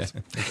raccoon got. balls.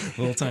 Yeah.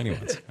 Little tiny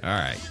ones. All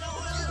right.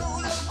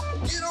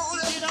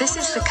 This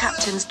is the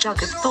Captain's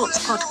Jug of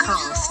Thoughts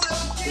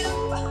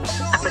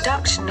podcast, a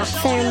production of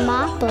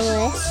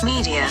Thermopolis.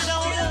 Media.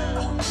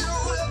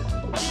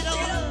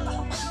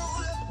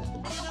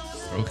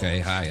 Okay.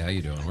 Hi. How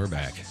you doing? We're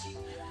back.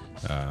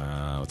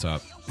 What's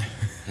up?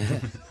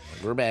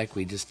 We're back.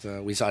 We just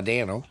we saw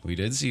Dano. We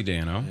did see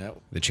Dano,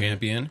 Yep. the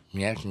champion.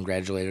 Yeah,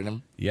 congratulated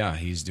him. Yeah,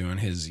 he's doing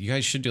his. You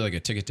guys should do like a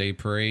ticket day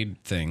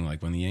parade thing,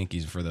 like when the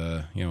Yankees like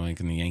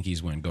when the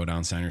Yankees win, go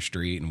down Center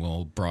Street, and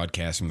we'll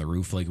broadcast from the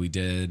roof like we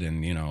did,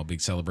 and a big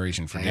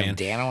celebration for I Dan. have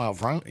Dano out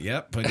front.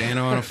 Yep, put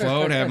Dano on a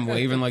float, have him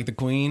waving like the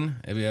Queen.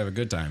 Maybe have a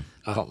good time.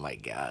 Oh my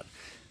god,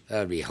 that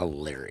would be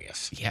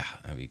hilarious. Yeah,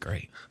 that'd be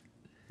great.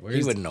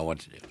 He wouldn't know what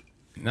to do.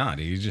 Nah,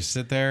 dude, you just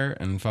sit there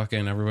and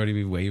fucking everybody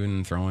be waving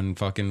and throwing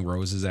fucking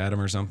roses at him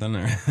or something.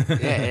 I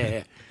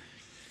Yeah.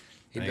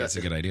 think that's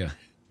a good idea.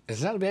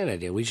 It's not a bad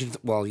idea. You should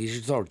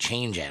throw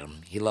change at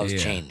him. He loves Yeah.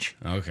 change.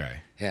 Okay.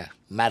 Yeah,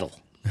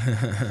 metal.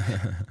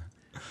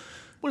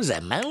 What is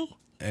that, metal?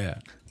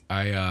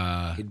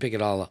 Yeah. He'd pick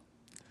it all up.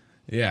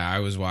 Yeah, I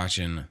was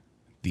watching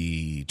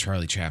the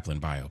Charlie Chaplin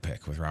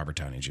biopic with Robert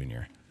Downey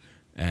Jr.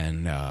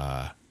 And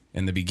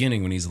in the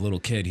beginning, when he's a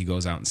little kid, he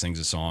goes out and sings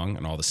a song,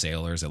 and all the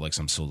sailors at like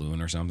some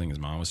saloon or something his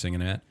mom was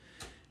singing at.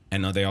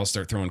 And they all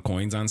start throwing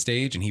coins on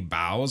stage, and he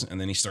bows, and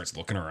then he starts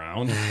looking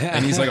around,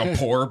 and he's like a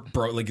poor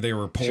bro, like they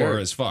were poor Sure.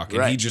 as fuck, and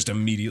Right. he just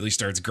immediately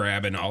starts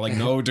grabbing all like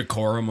no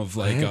decorum of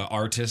like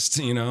artists,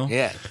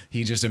 Yeah.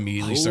 He just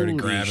immediately started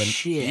Holy grabbing.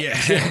 shit. Yeah,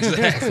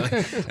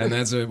 exactly. And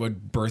that's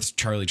what birthed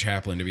Charlie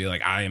Chaplin to be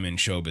like, I am in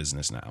show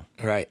business now.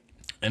 Right.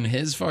 And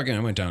his fucking, I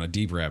went down a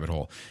deep rabbit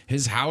hole.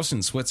 His house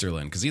in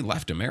Switzerland, because he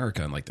left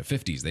America in like the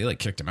 50s. They like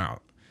kicked him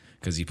out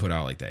because he put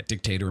out like that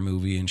dictator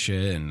movie and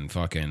shit. And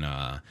fucking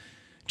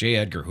J.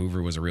 Edgar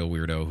Hoover was a real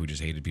weirdo who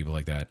just hated people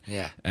like that.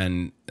 Yeah.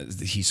 And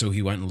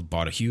he went and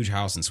bought a huge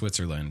house in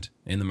Switzerland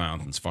in the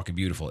mountains. Fucking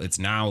beautiful. It's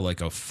now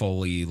like a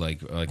fully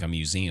like a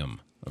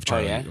museum of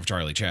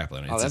Charlie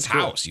Chaplin. It's his cool.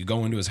 house. You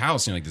go into his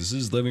house and you're like, this is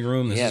his living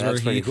room. This is where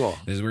that's pretty cool.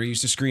 This is where he used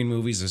to screen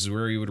movies. This is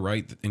where he would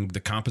write the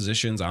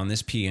compositions on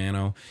this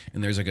piano.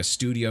 And there's like a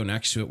studio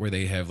next to it where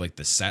they have like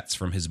the sets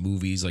from his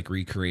movies like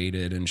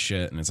recreated and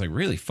shit. And it's like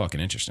really fucking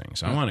interesting.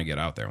 So I want to get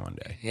out there one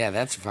day. Yeah,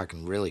 that's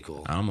fucking really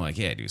cool. I'm like,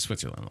 yeah, dude,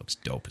 Switzerland looks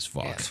dope as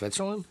fuck. Yeah,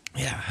 Switzerland?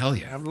 Yeah, hell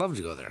yeah. I'd love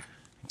to go there.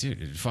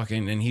 Dude, it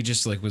fucking, and he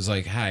just like was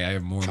like, "Hi, I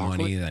have more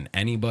money than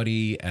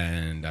anybody,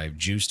 and I've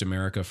juiced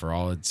America for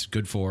all it's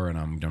good for, and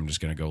I'm just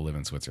gonna go live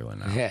in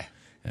Switzerland now." Yeah.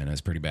 And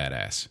it's pretty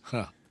badass.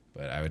 Huh.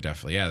 But I would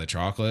definitely, the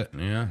chocolate,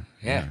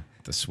 Yeah.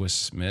 the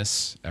Swiss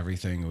Miss,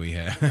 everything we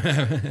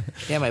have.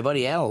 Yeah, my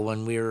buddy Al,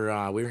 when we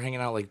were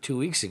hanging out like 2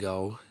 weeks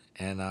ago,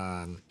 and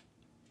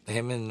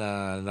him and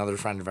another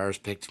friend of ours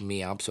picked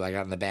me up, so I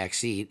got in the back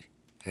seat,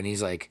 and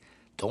he's like,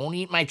 "Don't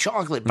eat my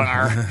chocolate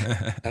bar,"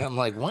 and I'm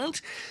like,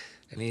 "What?"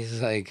 And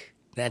he's like,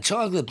 "That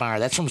chocolate bar,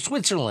 that's from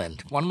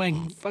Switzerland. One of my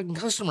fucking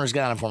customers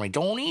got it for me.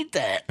 Don't eat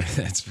that."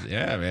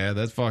 Man,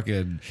 that's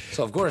fucking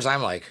So, of course,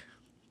 I'm like,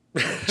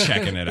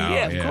 checking it out.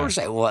 yeah, of course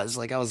I was.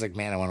 Like, I was like,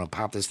 man, I want to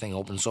pop this thing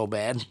open so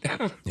bad.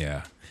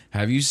 Yeah.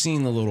 Have you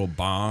seen the little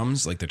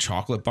bombs, like the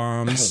chocolate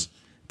bombs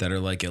that are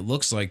like, it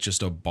looks like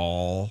just a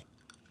ball,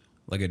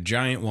 like a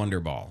giant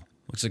Wonder Ball.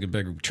 Looks like a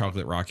big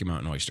chocolate Rocky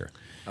Mountain oyster.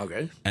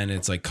 Okay. And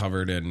it's like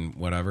covered in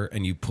whatever.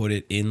 And you put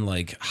it in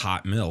like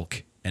hot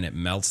milk and it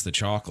melts the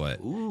chocolate.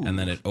 Ooh. And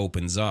then it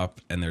opens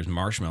up and there's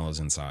marshmallows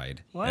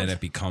inside. What? And it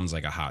becomes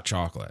like a hot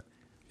chocolate.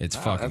 It's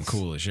fucking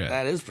cool as shit.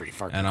 That is pretty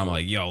fucking And I'm cool.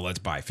 like, yo, let's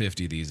buy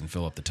 50 of these and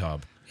fill up the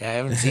tub. Yeah, I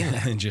haven't seen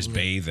that. And just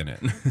bathe in it.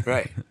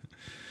 Right.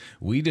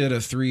 We did a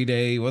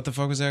 3-day, what the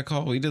fuck was that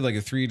called? We did like a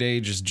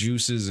 3-day just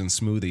juices and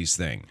smoothies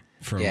thing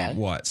from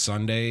what,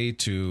 Sunday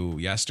to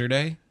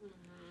yesterday?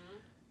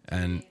 Mm-hmm.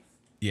 And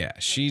yeah,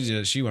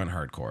 she went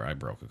hardcore. I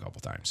broke a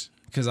couple times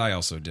because I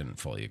also didn't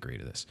fully agree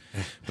to this,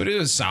 but it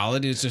was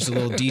solid. It's just a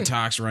little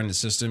detox run the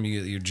system. You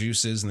get your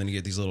juices and then you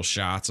get these little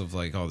shots of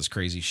like all this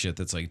crazy shit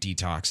that's like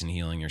detox and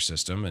healing your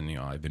system. And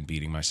I've been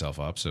beating myself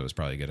up, so it was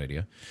probably a good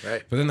idea.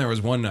 Right. But then there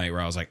was one night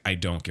where I was like, I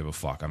don't give a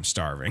fuck. I'm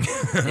starving.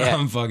 Yeah.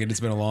 I'm fucking. It's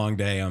been a long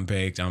day. I'm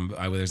baked. I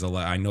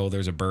know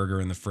there's a burger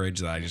in the fridge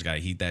that I just gotta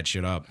heat that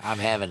shit up. I'm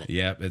having it.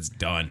 Yep, it's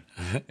done.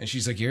 And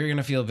she's like, you're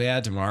gonna feel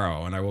bad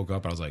tomorrow. And I woke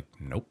up. I was like,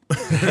 nope.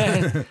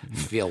 You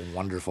feel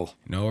wonderful.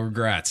 No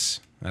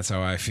regrets. That's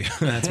how I feel.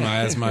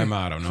 That's my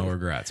motto. No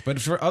regrets.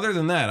 But other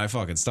than that, I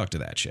fucking stuck to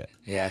that shit.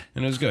 Yeah.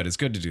 And it was good. It's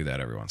good to do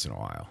that every once in a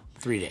while.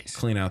 3 days.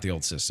 Clean out the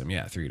old system.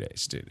 Yeah, 3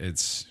 days, dude.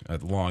 It's a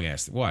long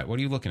ass. What? What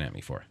are you looking at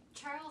me for?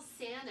 Charles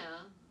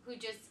Santa, who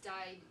just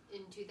died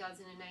in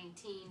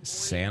 2019. born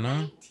Santa? in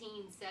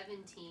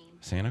 1917.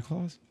 Santa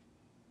Claus?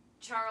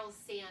 Charles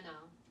Santa.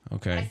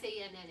 Okay.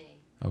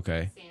 Sanna.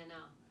 Okay.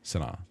 Santa.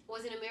 Sana.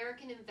 Was an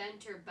American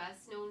inventor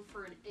best known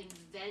for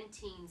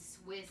inventing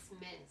Swiss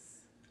Miss.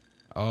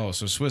 Oh,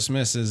 so Swiss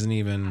Miss isn't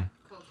even.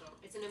 Cocoa.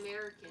 It's an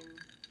American.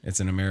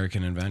 It's an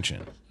American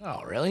invention.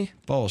 Oh, really?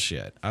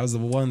 Bullshit. I was the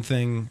one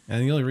thing,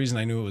 and the only reason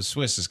I knew it was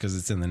Swiss is because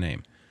it's in the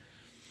name.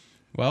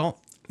 Well,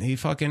 he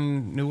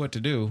fucking knew what to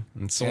do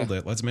and sold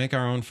it. Let's make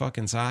our own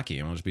fucking sake,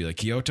 and we'll just be like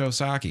Kyoto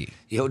sake.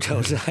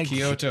 Kyoto sake.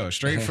 Kyoto,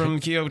 straight from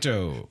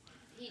Kyoto.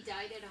 He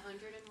died at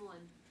 101.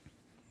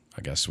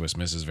 I guess Swiss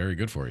Miss is very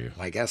good for you.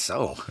 I guess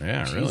so.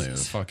 Yeah, really.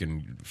 Jesus. It's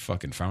fucking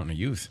fountain of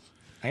youth.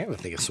 I gotta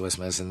think of Swiss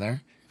Miss in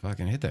there.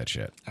 Fucking hit that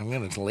shit. I'm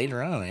gonna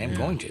later on. I am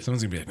going to.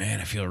 Someone's gonna be like,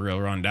 man, I feel real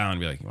run down.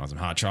 Be like, you want some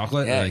hot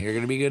chocolate? Yeah, Like, you're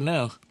gonna be good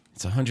now.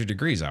 it's 100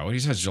 degrees out. What do you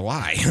say? It's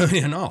July.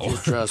 You know.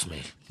 Just trust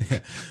me.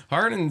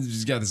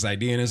 Hardin's got this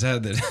idea in his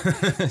head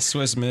that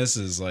Swiss Miss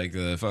is like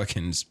the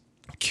fucking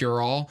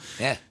cure-all.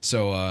 Yeah.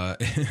 So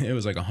it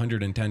was like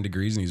 110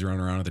 degrees and he's running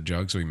around with a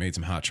jug, so he made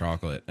some hot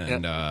chocolate.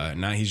 And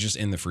now he's just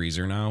in the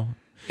freezer now.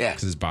 Yeah.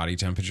 Because his body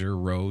temperature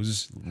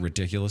rose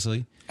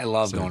ridiculously. I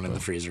love going in the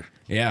freezer.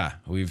 Yeah,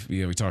 we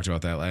talked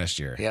about that last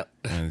year. Yep.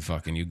 And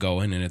fucking you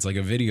go in and it's like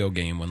a video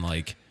game when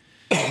like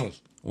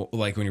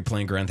like when you're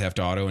playing Grand Theft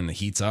Auto and the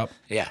heat's up.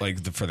 Yeah.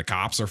 Like for the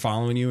cops are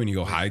following you and you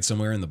go hide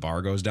somewhere and the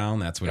bar goes down.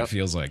 That's what it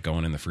feels like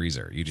going in the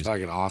freezer. You just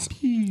Fucking awesome.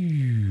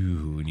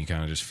 and you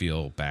kind of just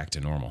feel back to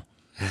normal.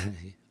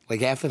 Like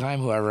half the time,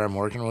 whoever I'm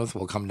working with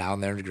will come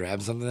down there to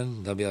grab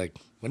something. They'll be like,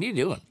 "What are you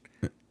doing?"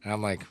 And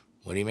I'm like,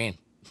 "What do you mean?"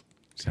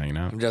 Just hanging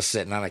out. I'm just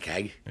sitting on a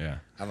keg. Yeah.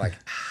 I'm like,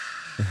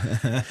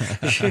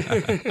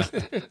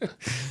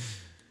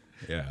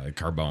 Yeah. The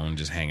carbone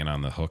just hanging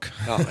on the hook.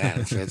 "Oh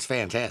man, it's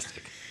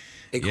fantastic."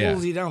 It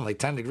cools you down like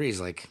 10 degrees,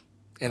 like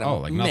in a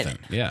like minute. nothing.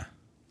 Yeah.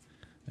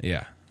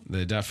 Yeah.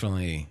 They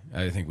definitely,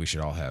 I think we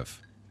should all have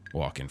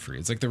walk-in free.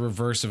 It's like the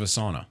reverse of a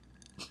sauna.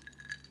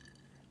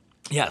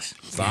 Yes,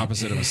 It's the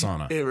opposite of a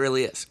sauna. it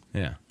really is.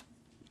 Yeah.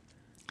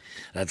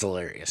 That's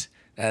hilarious,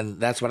 and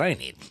that's what I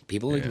need.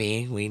 People like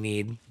me, we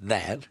need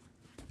that.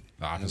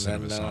 The opposite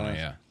of a then, sauna,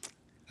 yeah.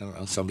 I don't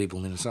know. Some people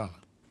need a sauna.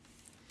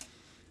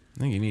 I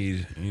think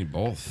you need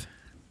both.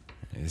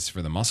 It's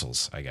for the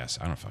muscles, I guess.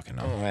 I don't fucking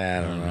know.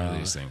 I don't know.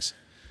 these things.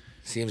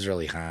 Seems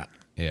really hot.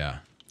 Yeah.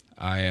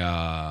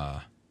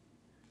 I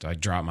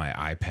dropped my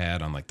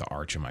iPad on like the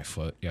arch of my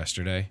foot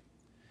yesterday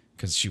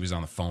because she was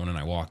on the phone and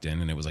I walked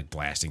in and it was like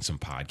blasting some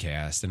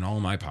podcast, and all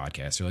my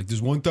podcasts are like,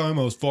 "There's one time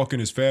I was fucking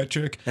his fat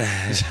chick."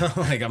 So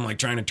like I'm like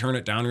trying to turn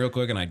it down real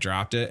quick and I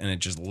dropped it and it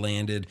just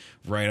landed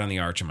right on the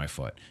arch of my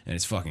foot and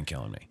it's fucking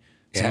killing me.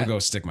 So I'm Yeah. gonna go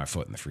stick my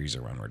foot in the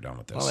freezer when we're done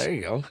with this. Well, there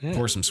you go. Yeah.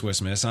 Pour some Swiss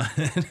Miss on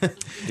it.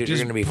 Dude, you're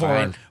Just gonna be pour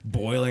fine.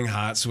 boiling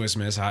hot Swiss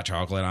Miss hot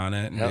chocolate on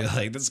it and be Yep.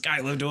 like, "This guy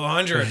lived to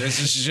 100. This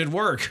just should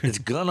work." It's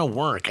gonna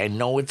work. I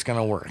know it's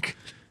gonna work.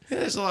 Yeah,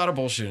 there's a lot of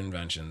bullshit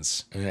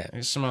inventions. Yeah.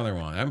 There's some other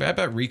one. I bet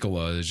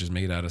Ricola is just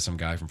made out of some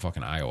guy from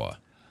fucking Iowa.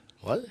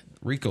 What?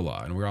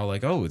 Ricola. And we're all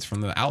like, oh, it's from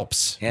the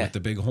Alps Yeah. with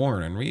the big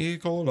horn. And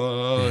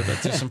Ricola.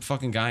 That's just some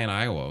fucking guy in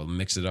Iowa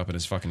mixed it up in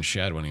his fucking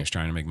shed when he was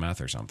trying to make meth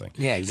or something.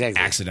 Yeah,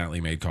 exactly. Accidentally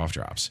made cough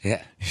drops.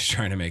 Yeah. He's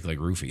trying to make like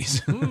roofies.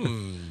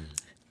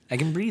 I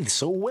can breathe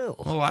so well.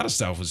 A lot of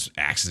stuff was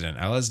accident.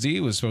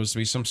 LSD was supposed to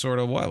be some sort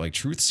of what? Like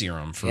truth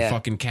serum for Yeah.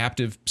 fucking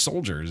captive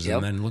soldiers. Yep.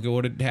 And then look at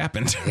what had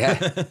happened.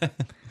 Yeah.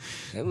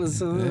 It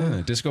was.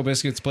 Yeah, Disco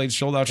Biscuits played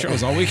sold out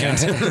shows all weekend.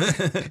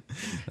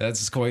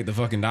 That's quite the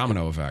fucking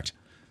domino effect.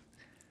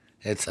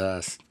 It's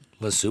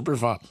was super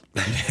fun.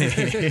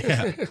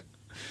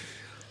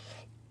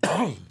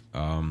 Yeah,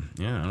 I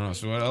don't know.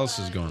 So what else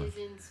is going on? Is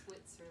in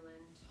Switzerland.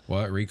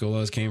 What?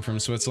 Ricolas came from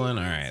Switzerland?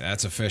 All right,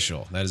 that's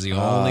official. That is the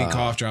only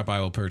cough drop I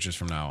will purchase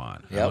from now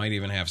on. I Yep. might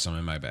even have some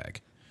in my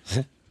bag.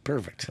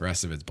 Perfect. The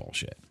rest of it's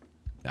bullshit.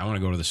 I want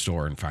to go to the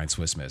store and find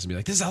Swiss Miss and be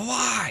like, this is a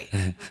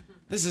lie.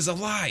 This is a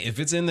lie. If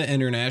it's in the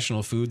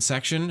international food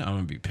section, I'm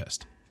going to be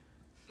pissed.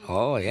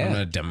 Oh I'm yeah. going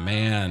to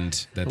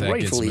demand that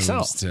Rightfully gets so.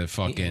 moved to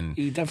fucking...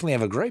 You definitely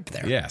have a gripe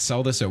there. Yeah,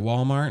 sell this at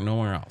Walmart,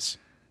 nowhere else.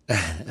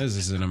 This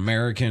is an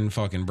American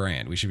fucking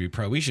brand. We should be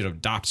we should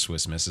adopt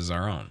Swiss Miss as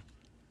our own.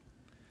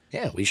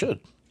 Yeah, we should.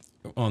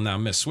 Well, now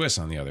Miss Swiss,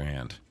 on the other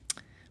hand.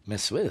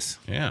 Miss Swiss,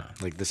 Yeah.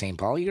 like the St.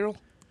 Pauli girl.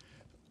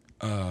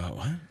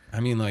 What? I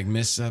mean, like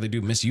Miss, how they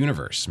do Miss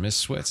Universe, Miss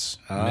Swiss,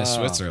 Miss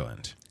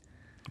Switzerland.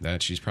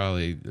 That she's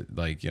probably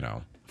like,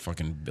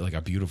 fucking like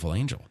a beautiful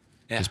angel.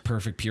 Yeah. Just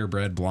perfect,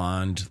 purebred,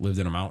 blonde, lived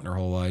in a mountain her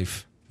whole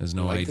life. There's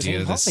no Like the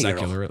idea St. the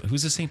Pauli girl. secular.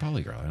 Who's the St.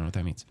 Pauli girl? I don't know what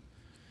that means.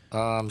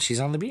 She's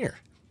on the beer.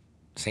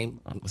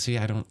 Same. See,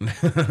 I don't,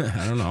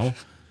 I don't know.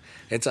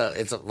 It's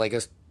a like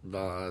a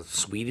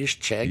Swedish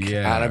chick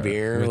Yeah, on a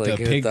beer, with like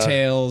the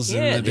pigtails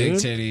Yeah, and the big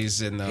dude.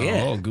 titties and the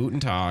Yeah. Guten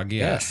Tag.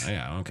 Yeah, Yes.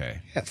 yeah, okay.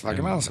 Yeah, it's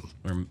fucking awesome.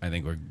 I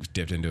think we're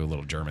dipped into a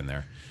little German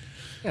there.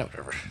 Yeah,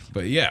 whatever.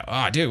 But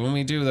yeah, dude, when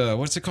we do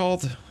what's it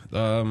called?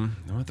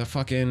 What the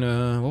fucking,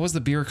 what was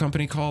the beer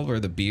company called? Where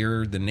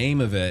the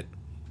name of it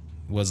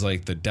was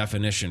like the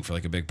definition for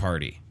like a big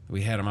party.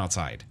 We had them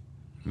outside.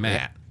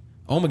 Matt.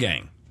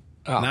 Omegang.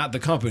 Oh. Not the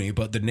company,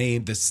 but the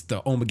name, the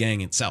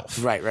Omegang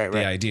itself. Right.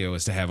 The idea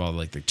was to have all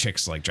like the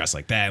chicks like dress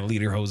like that,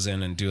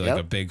 lederhosen, and do like Yep.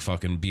 a big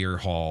fucking beer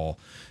hall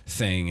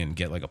thing and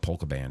get like a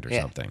polka band or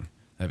Yeah. something.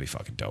 That'd be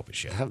fucking dope as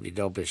shit. That'd be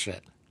dope as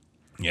shit.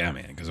 Yeah,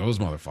 man, because those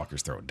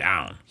motherfuckers throw it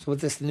down. So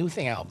with this new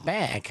thing out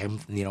back,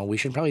 we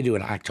should probably do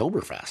an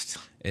Oktoberfest.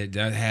 It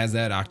has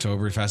that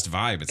Oktoberfest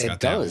vibe. It's It got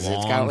does. that long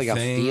It's got like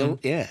thing. a feel.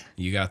 Yeah,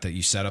 You got that.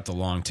 You set up the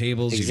long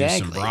tables. You do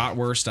Exactly. some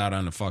bratwurst out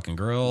on the fucking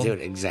grill.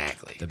 dude,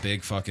 exactly. The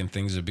big fucking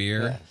things of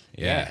beer.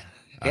 Yeah.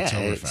 Yeah,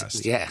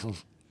 Oktoberfest. yeah.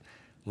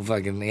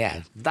 Fucking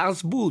yeah.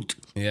 Das Boot.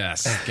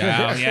 Yes.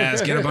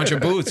 Yes. Get a bunch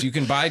of boots. You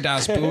can buy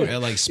Das Boot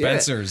at like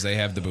Spencer's. They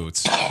have the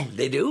boots.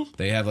 They do?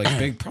 They have like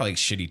big, probably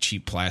shitty,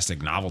 cheap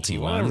plastic novelty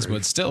ones,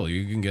 but still,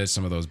 you can get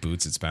some of those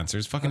boots at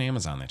Spencer's. Fucking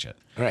Amazon that shit.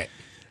 Right.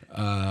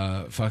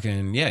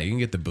 Fucking yeah, you can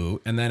get the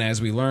boot, and then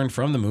as we learned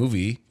from the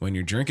movie, when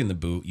you're drinking the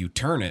boot, you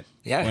turn it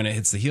when it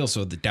hits the heel,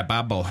 so the da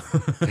bubble,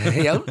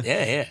 Yep.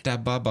 Yeah. da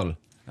bubble.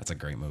 That's a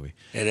great movie.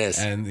 It is.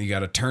 And you got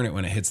to turn it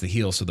when it hits the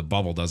heel, so the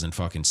bubble doesn't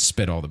fucking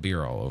spit all the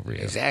beer all over you.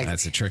 Exactly.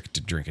 That's the trick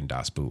to drinking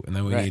Das Boot. And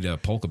then we Right. need a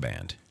polka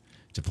band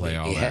to play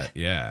all Yeah. that.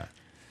 Yeah,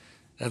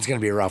 That's gonna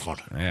be a rough one.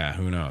 yeah.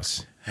 Who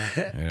knows? I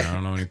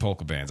don't know any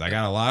polka bands. I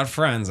got a lot of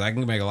friends. I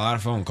can make a lot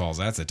of phone calls.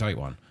 That's a tight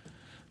one.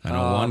 I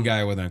know one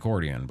guy with an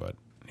accordion, but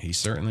he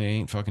certainly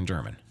ain't fucking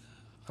German.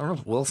 I don't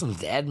know. Wilson's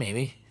dad,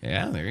 maybe.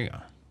 Yeah, there you go.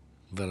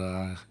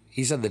 But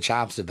he said the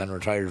chops have been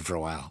retired for a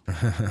while.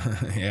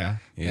 Yeah,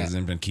 he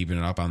hasn't been keeping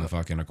it up on the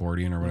fucking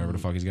accordion or whatever the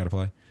fuck he's got to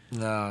play.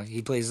 No,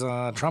 he plays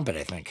trumpet,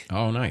 I think.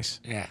 Oh,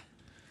 nice. Yeah. You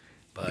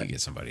But get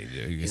somebody to do.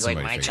 You get he's like,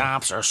 somebody my to figure-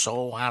 chops are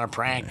so out of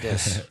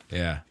practice.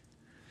 Yeah,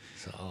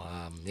 So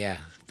yeah.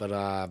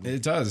 But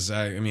it does.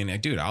 I mean,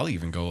 dude, I'll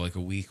even go like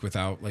a week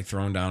without like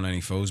throwing down any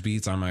foes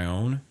beats on my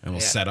own, and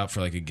we'll Yeah. set up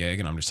for like a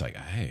gig, and I'm just like,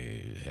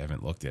 I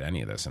haven't looked at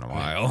any of this in a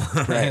while,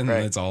 Right, and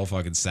right. it's all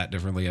fucking set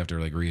differently after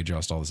like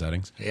readjust all the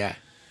settings. yeah.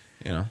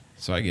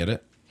 So I get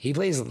it. He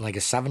plays in like a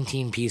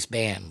 17-piece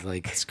band.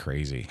 Like It's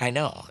crazy. I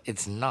know,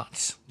 it's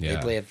nuts. Yeah.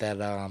 They play at that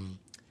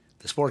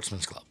the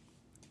Sportsman's Club.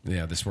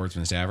 Yeah, the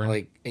Sportsman's Tavern.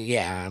 Like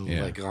yeah,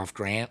 Yeah. like off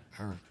Grant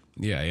or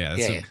Yeah,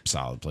 that's Yeah, a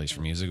solid place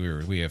for music.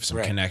 We have some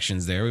Right.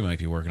 connections there. We might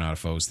be working out a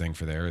Foes thing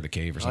for there, or the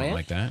Cave, or something yeah?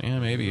 like that. Yeah,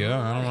 maybe. Yeah,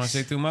 I don't want Nice. to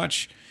say too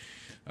much.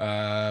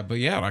 But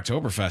yeah, an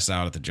Oktoberfest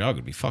out at the Jug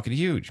would be fucking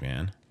huge,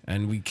 man.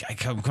 And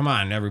come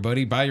on,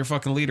 everybody, buy your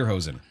fucking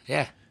lederhosen.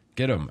 Yeah.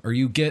 Get them, or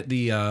you get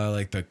the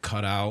like the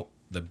cutout,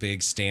 the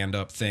big stand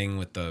up thing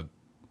with the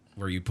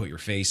where you put your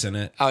face in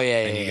it. Oh,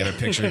 yeah, and yeah, you get a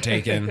picture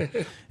taken,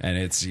 and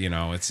it's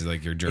it's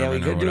like you're German Yeah, we or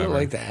could do whatever. it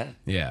like that.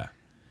 Yeah,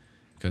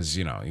 because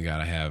you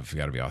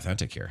gotta be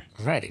authentic here.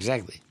 Right,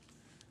 exactly.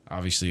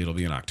 Obviously, it'll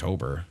be in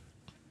October.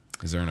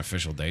 Is there an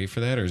official date for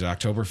that, or is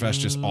Oktoberfest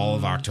just all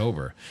of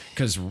October?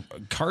 Because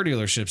car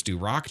dealerships do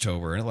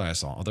Rocktober, and it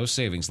lasts those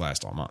savings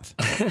last all month.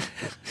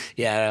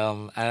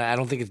 Yeah, I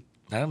don't think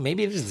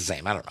maybe it is the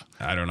same. I don't know.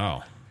 I don't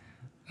know.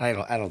 I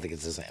don't think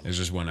it's the same. It's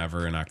just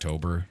whenever in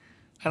October.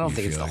 I don't you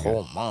think it's the feel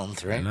like whole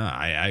month, right? No,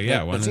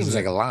 yeah. When That is seems it?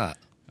 like a lot.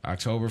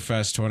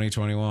 Oktoberfest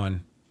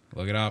 2021.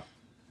 Look it up.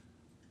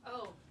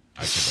 Oh,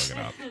 I should look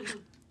it up.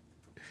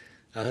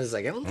 I was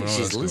like, I don't think Oh, she's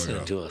let's go listening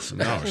look it to up. us.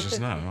 No, it's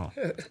just not at all.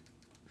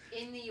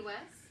 in the U.S.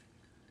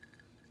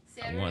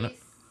 wanna- Saturdays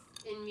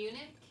in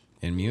Munich,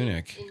 In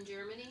Munich. in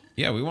Germany.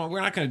 Yeah,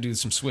 we're not going to do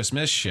some Swiss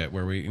Miss shit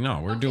where we're Okay,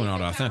 doing it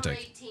September authentic.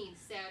 18th,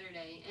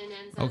 Saturday, and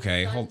ends on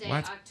Okay, Sunday,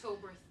 what?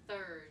 October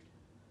 3rd.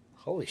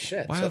 Holy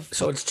shit. Why So, the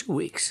so it's 2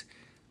 weeks.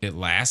 It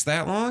lasts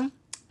that long?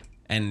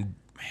 And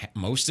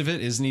most of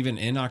it isn't even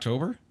in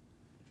October?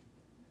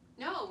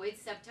 No,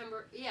 it's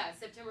September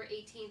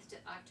 18th to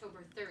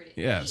October 3rd. It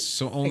Yes. peaks.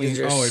 So only Because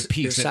you're it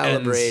peaks. You're it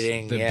ends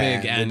celebrating the yeah,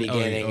 big end. the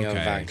beginning of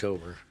okay.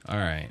 October. All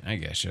right, I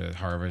guess you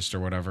harvest or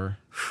whatever.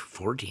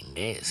 14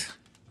 days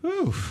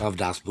Whew. of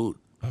Das Boot.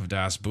 Of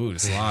Das Boot.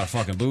 It's a lot of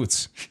fucking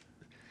boots.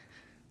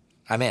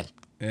 I'm in.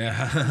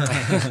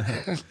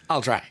 Yeah.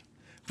 I'll try.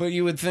 But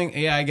you would think,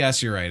 yeah, I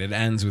guess you're right. It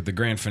ends with the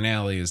grand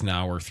finale is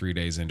now we're 3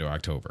 days into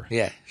October.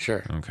 Yeah,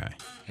 sure. Okay.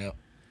 Yep. Can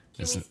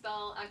we Isn't-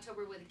 spell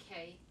October with a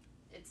K?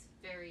 It's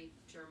very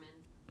German.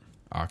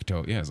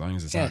 Octo, yeah, as long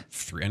as it's Yeah. not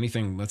three,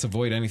 anything, let's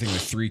avoid anything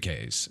with 3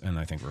 Ks, and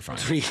I think we're fine.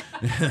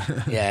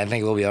 Yeah, I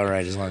think we'll be all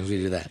right as long as we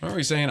do that. What are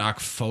we saying?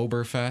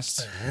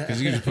 Oktoberfest?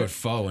 Because you can just put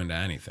faux into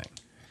anything.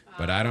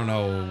 But I don't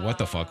know what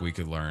the fuck we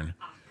could learn.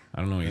 I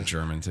don't know any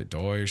German.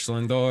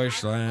 Deutschland,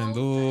 Deutschland,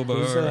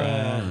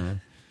 über.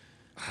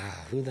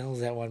 Who the hell is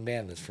that one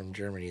band that's from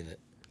Germany that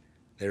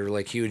they were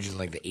like huge in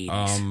like the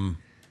 80s?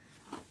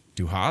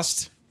 Du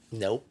hast?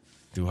 Nope.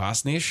 Du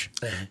hast nicht?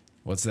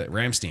 What's that?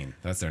 Rammstein.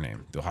 That's their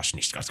name. Du hast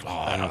nicht.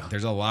 Oh,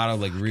 there's a lot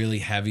of like really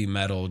heavy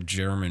metal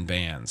German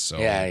bands. So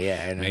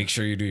Yeah, I know. make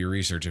sure you do your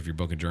research if you're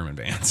booking German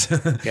bands.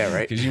 Yeah,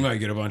 right. Because you might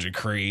get a bunch of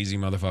crazy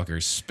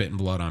motherfuckers spitting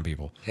blood on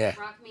people. Yeah.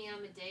 Rock Me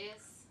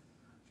Amadeus.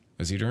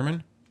 Is he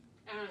German?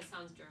 I don't know, it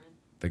sounds German.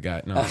 The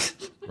guy, no,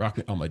 Rock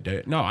Me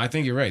Amadeus. No, I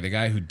think you're right. The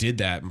guy who did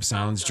that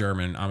sounds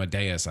German.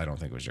 Amadeus, I don't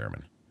think was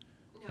German.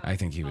 No, I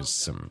think he was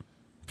some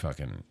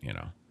fucking,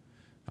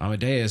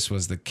 Amadeus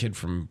was the kid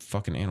from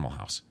fucking Animal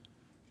House.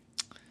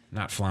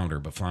 Not Flounder,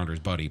 but Flounder's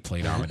buddy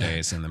played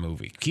Amadeus in the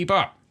movie. Keep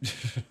up.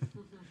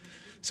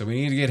 So we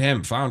need to get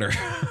him, Flounder.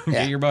 Yeah.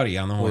 Get your buddy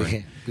on the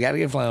horn. We got to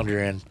get Flounder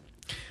in.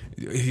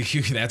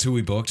 That's who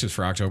we booked is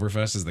for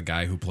Oktoberfest, is the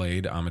guy who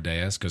played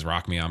Amadeus, because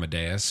Rock Me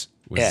Amadeus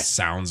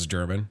sounds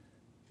German.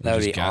 We That would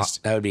just be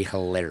guessed. that would be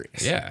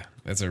hilarious. Yeah,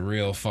 that's a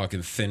real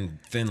fucking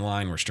thin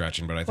line we're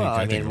stretching, but I think Well,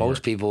 I mean, it'll most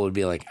work. people would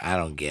be like, I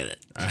don't get it.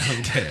 I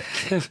don't get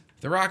it.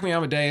 The Rock Me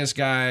Amadeus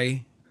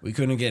guy, we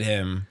couldn't get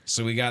him,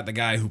 so we got the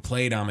guy who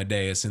played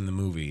Amadeus in the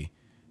movie,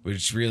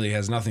 which really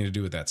has nothing to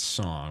do with that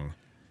song.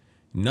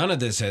 None of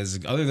this has,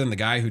 other than the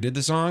guy who did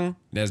the song,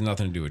 it has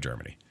nothing to do with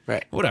Germany.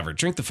 Right. Whatever,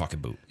 drink the fucking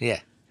boot.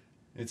 Yeah.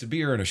 It's a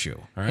beer and a shoe,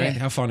 all right? Yeah.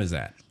 How fun is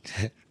that?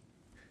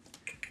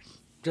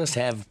 Just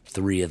have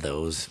 3 of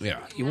those. Yeah.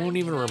 You won't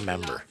even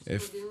remember.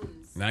 If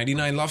Balloons.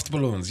 99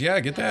 Luftballons. Yeah,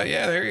 get that.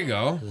 Yeah, there you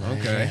go.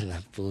 Okay.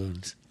 Not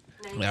balloons.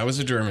 That was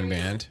a German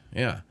band.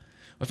 Yeah.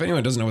 Well, if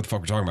anyone doesn't know what the fuck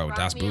we're talking about with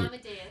Das Rock Me Boot.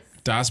 Amadeus.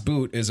 Das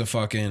Boot is a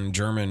fucking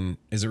German.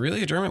 Is it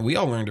really a German? We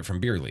all learned it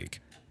from Beer League.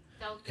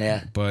 Belgium,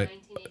 Yeah. But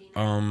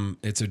 1989.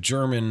 it's a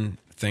German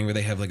thing where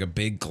they have like a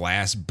big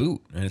glass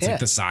boot, and it's Yeah. like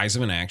the size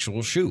of an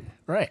actual shoe,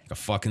 Right. a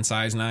fucking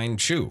size 9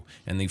 shoe,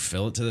 and they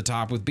fill it to the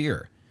top with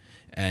beer,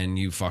 and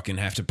you fucking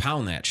have to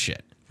pound that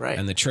shit. Right.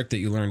 And the trick that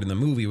you learned in the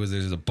movie was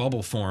there's a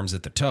bubble forms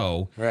at the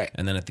toe, Right.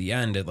 and then at the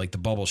end, it like the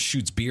bubble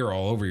shoots beer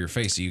all over your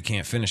face, so you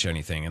can't finish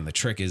anything. And the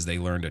trick is they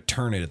learn to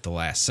turn it at the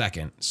last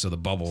second, so the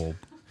bubble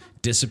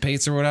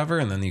dissipates or whatever,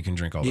 and then you can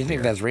drink all Do the you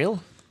think beer. that's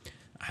real?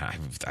 I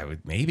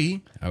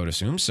would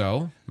assume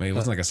so. Maybe it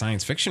looks like a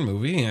science fiction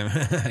movie. I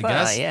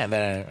guess. Yeah, but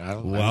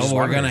I'm Well, just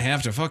we're wondering. gonna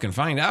have to fucking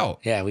find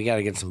out Yeah, we got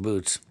to get some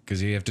boots.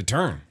 because you have to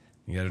turn.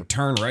 You got to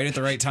turn right at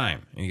the right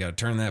time, and you got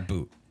to turn that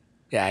boot.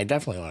 Yeah, I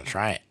definitely want to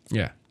try it.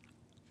 Yeah,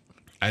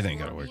 I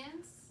think it'll work.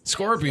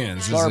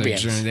 Scorpions?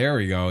 Scorpions. Scorpions. There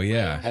we go.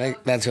 Yeah. I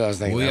think that's who I was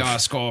thinking We of. are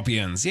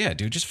scorpions. Yeah,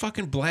 dude, just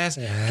fucking blast.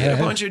 Get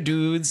a bunch of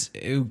dudes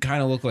who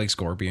kind of look like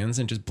scorpions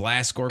and just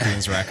blast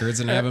Scorpions records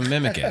and have them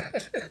mimic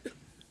it.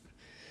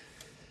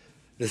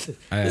 This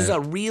is a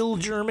real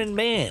German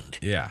band.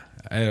 Yeah,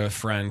 I had a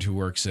friend who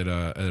works at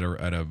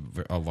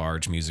a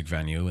large music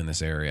venue in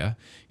this area.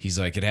 He's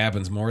like, it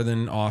happens more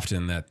than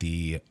often that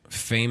the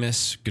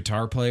famous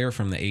guitar player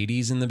from the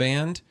 80s in the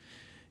band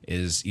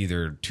is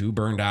either too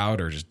burned out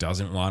or just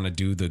doesn't want to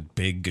do the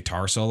big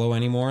guitar solo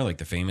anymore, like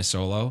the famous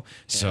solo.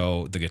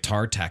 So the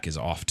guitar tech is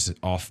off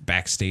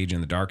backstage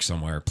in the dark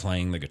somewhere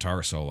playing the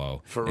guitar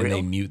solo. For and real?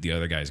 they mute the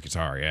other guy's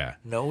guitar. Yeah.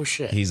 No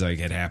shit. He's like,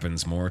 it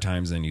happens more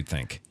times than you'd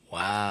think.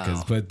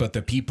 Wow. But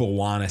the people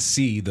want to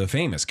see the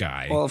famous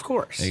guy. Well, of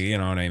course. You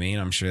know what I mean?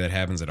 I'm sure that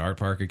happens at Art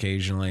Park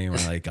occasionally where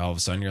like all of a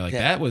sudden you're like,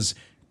 that was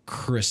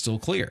crystal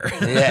clear.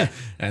 Yeah.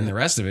 And the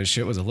rest of his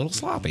shit was a little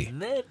sloppy.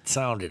 That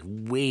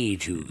sounded way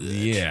too good.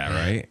 Yeah,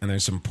 right. And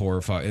there's some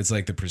poor. It's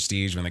like the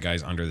Prestige when the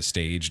guy's under the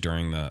stage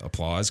during the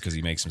applause because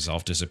he makes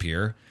himself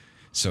disappear.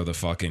 So the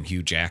fucking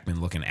Hugh Jackman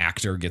looking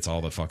actor gets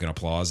all the fucking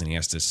applause, and he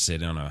has to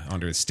sit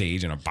under the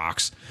stage in a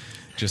box,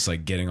 just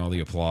like getting all the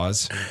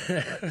applause.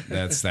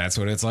 That's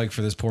what it's like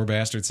for this poor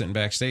bastard sitting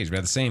backstage. But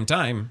at the same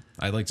time,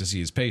 I'd like to see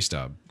his pay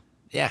stub.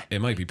 Yeah.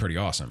 It might be pretty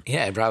awesome.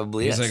 Yeah, it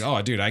probably He's is. like,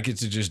 oh, dude, I get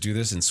to just do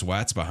this in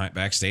sweats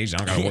backstage. I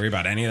don't got to worry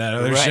about any of that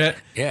other Right. shit.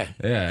 Yeah.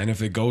 Yeah. And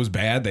if it goes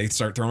bad, they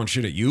start throwing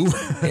shit at you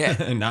Yeah.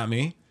 and not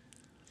me.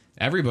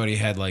 Everybody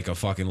had like a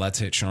fucking Let's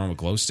Hit Sean with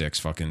glow sticks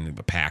fucking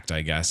packed,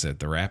 I guess, at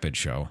the Rapid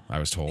show, I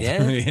was told.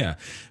 Yeah? Yeah.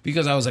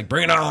 Because I was like,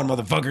 bring it on,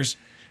 motherfuckers.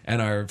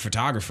 And our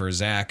photographer,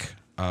 Zach,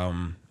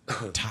 I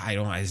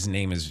don't know, his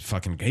name is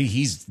fucking,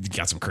 he's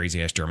got some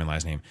crazy ass German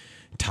last name.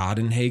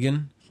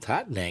 Toddenhagen.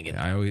 Tottenhagen.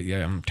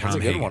 I'm Tom That's a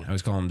good Hagen. one. I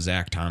always call him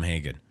Zach Tom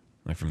Hagen,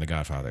 like from The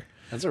Godfather.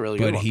 That's a really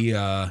good But one.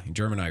 he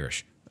German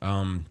Irish.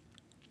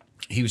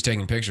 He was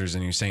taking pictures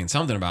and he was saying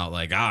something about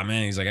like,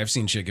 man, he's like, I've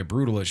seen shit get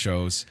brutal at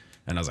shows,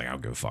 and I was like, I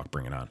don't give a fuck,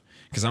 bring it on,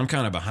 because I'm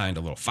kind of behind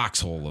a little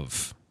foxhole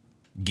of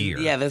gear.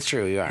 Yeah, that's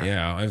true. You are.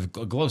 Yeah, I have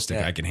a glow stick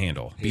Yeah. I can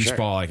handle. Beach Sure.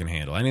 ball I can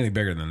handle. Anything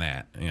bigger than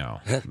that,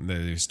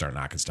 they start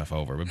knocking stuff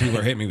over. But people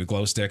are hitting me with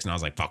glow sticks, and I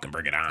was like, fucking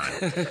bring it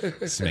on.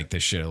 Let's make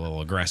this shit a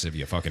little aggressive,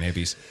 you fucking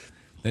hippies.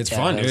 It's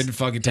fun, that was- dude.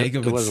 Fucking take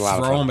it, it was a lot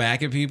of throw fun. them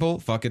back at people.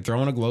 Fucking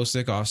throwing a glow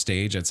stick off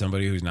stage at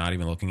somebody who's not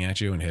even looking at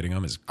you and hitting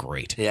them is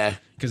great. Yeah.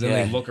 Because then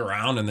Yeah. they look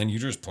around and then you're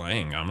just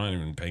playing. I'm not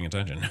even paying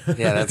attention.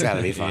 Yeah, that's got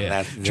to be fun. Yeah.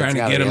 That's Trying to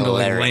gotta get be them to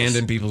like hilarious. land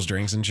in people's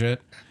drinks and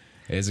shit.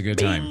 It's a good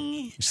time.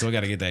 You still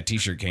got to get that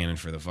t-shirt cannon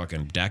for the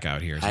fucking deck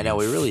out here. So I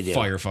know, you we really do.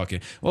 Fire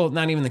fucking, well,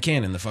 not even the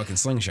cannon, the fucking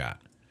slingshot.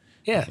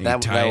 Yeah, You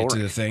that tie it to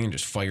work. the thing and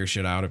just fire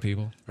shit out at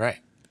people. Right.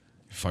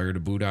 Fire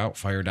the boot out.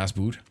 Fire das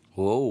Boot.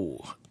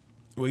 Whoa.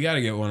 We got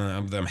to get one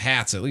of them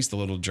hats, at least the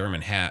little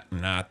German hat,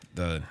 not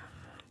the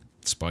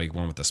spike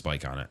one with the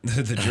spike on it.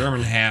 The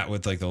German hat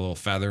with like the little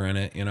feather in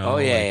it, Oh,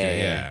 like, yeah,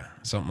 yeah.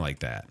 something like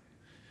that.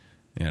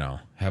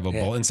 Have a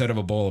bowl instead of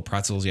a bowl of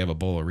pretzels, you have a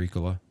bowl of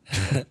Ricola.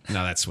 No,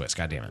 that's Swiss.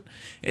 God damn it!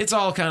 It's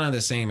all kind of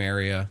the same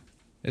area,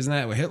 isn't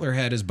that? What Hitler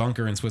had his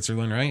bunker in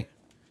Switzerland, right?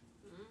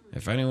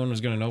 If anyone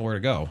was going to know where to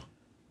go,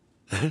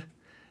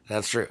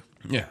 That's true.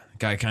 yeah,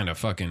 guy kind of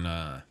fucking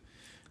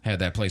had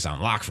that place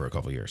on lock for a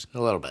couple years. A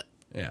little bit.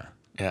 Yeah.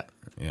 Yeah.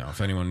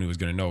 If anyone knew was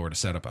going to know where to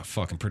set up a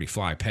fucking pretty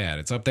fly pad,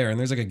 it's up there, and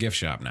there's like a gift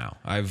shop now.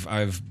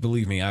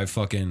 Believe me, I've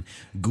fucking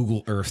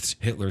Google Earthed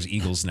Hitler's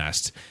Eagle's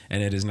Nest,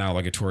 and it is now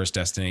like a tourist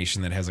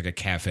destination that has like a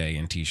cafe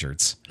and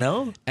t-shirts.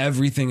 No?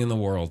 Everything in the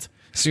world.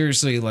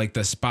 Seriously, like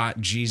the spot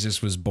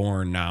Jesus was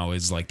born now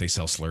is like they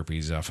sell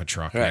Slurpees off a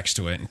truck Right. next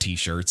to it and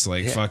t-shirts.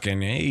 Like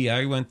fucking, hey,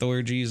 I went to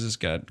where Jesus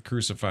got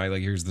crucified.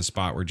 Like here's the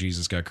spot where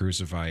Jesus got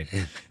crucified,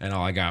 and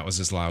all I got was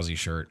this lousy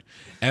shirt.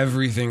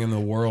 Everything in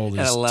the world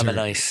And is a lemon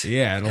ice.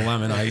 Yeah, and a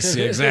lemon ice.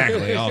 Yeah,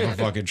 exactly, off a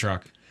fucking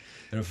truck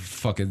and a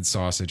fucking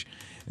sausage.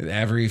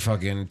 Every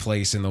fucking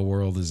place in the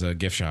world is a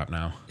gift shop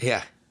now.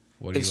 Yeah.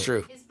 What do It's you-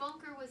 true. His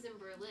bunker was in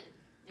Berlin.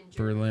 In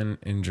Germany. Berlin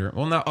in Germany.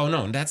 Well, no,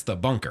 no, that's the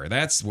bunker.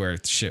 That's where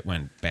shit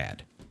went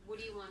bad. What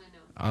do you want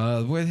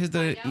to know? Where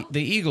the Find out?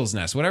 Eagle's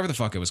Nest, whatever the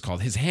fuck it was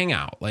called, his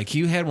hangout. Like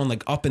he had one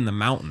like up in the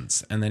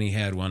mountains, and then he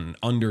had one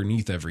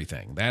underneath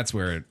everything. That's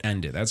where it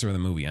ended. That's where the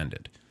movie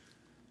ended.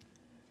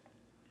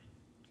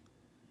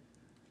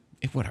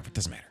 Whatever, it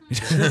doesn't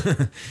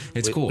matter.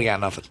 It's cool. We got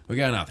nothing. We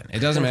got nothing. It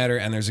doesn't matter,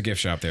 and there's a gift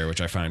shop there, which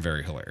I find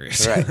very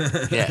hilarious. Right.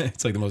 Yeah.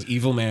 It's like the most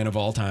evil man of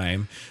all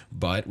time,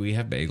 but we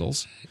have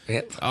bagels.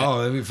 Yep.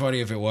 Oh, it'd be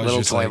funny if it was Little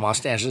just toy like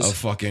mustaches. a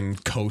fucking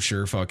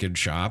kosher fucking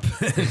shop.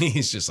 And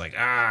he's just like,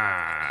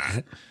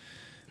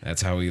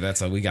 That's how we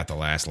got the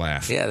last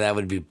laugh. Yeah, that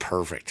would be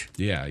perfect.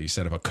 Yeah, you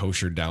set up a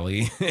kosher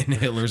deli in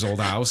Hitler's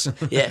old house.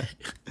 Yeah.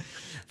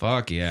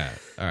 Fuck yeah.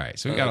 All right,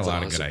 so we got a That's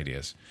lot of good awesome.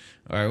 ideas.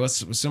 All right,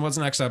 what's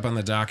next up on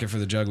the docket for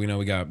the Jug? We know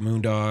we got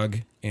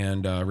Moondog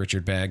and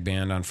Richard Bag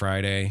Band on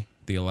Friday,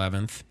 the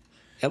 11th.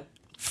 Yep.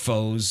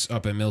 Foes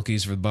up at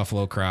Milky's for the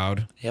Buffalo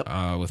crowd. Yep.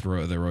 With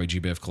the Roy G.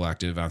 Biff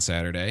Collective on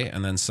Saturday.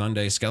 And then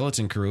Sunday,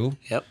 Skeleton Crew.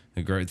 Yep.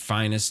 The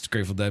finest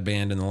Grateful Dead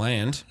band in the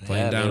land,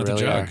 playing Yeah, down they at the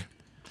really Jug. are.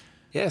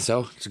 Yeah,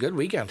 so it's a good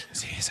weekend.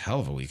 It's a hell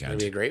of a weekend.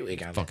 It'll be a great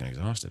weekend. Fucking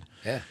exhausted.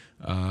 Yeah.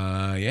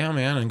 Yeah,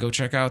 man, and go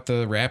check out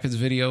the Rapids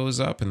video is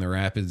up, and the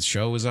Rapids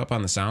show is up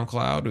on the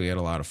SoundCloud. We had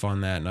a lot of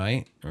fun that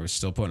night. We're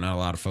still putting out a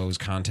lot of Foes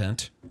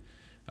content.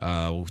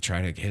 We'll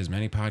try to get as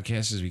many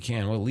podcasts as we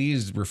can. Well,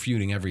 Lee's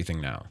refuting everything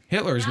now.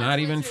 Hitler's not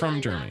even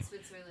from Germany.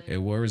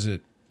 Where is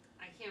it?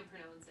 I can't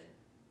pronounce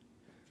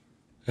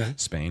it.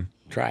 Spain.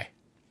 Try.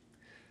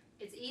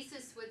 It's east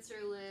of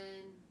Switzerland.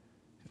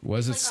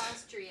 Was it? It's like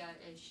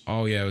Austria-ish.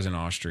 Oh, yeah, it was in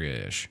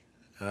Austria-ish.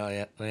 Oh,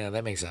 yeah. Yeah,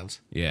 that makes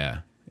sense. Yeah.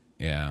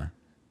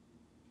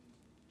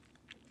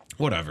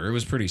 Whatever. It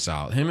was pretty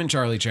solid. Him and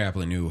Charlie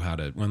Chaplin knew how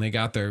to, when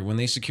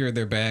they secured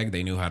their bag,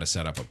 they knew how to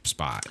set up a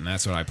spot. And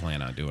that's what I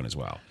plan on doing as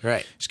well.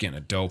 Right. Just getting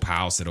a dope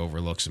house that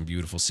overlooks some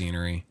beautiful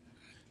scenery.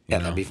 Yeah,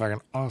 know? that'd be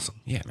fucking awesome.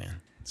 Yeah, man.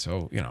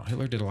 So,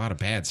 Hitler did a lot of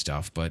bad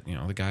stuff, but,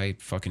 the guy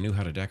fucking knew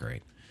how to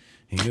decorate.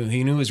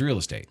 He knew his real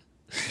estate.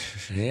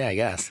 Yeah, I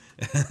guess.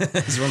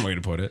 That's one way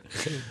to put it.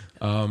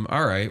 All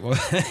right. Well,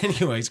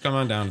 anyways, come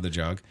on down to the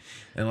jug.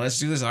 And let's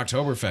do this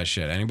Oktoberfest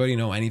shit. Anybody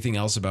know anything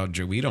else about...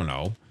 We don't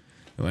know.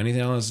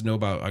 Anything else know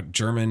about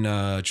German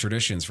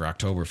traditions for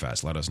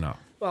Oktoberfest? Let us know.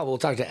 Well, we'll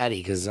talk to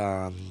Eddie because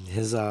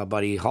his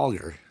buddy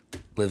Holger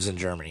lives in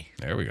Germany.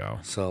 There we go.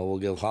 So we'll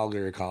give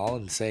Holger a call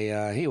and say,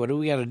 hey, what do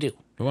we got to do?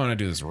 We want to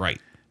do this right.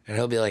 And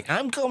he'll be like,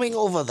 I'm coming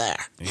over there.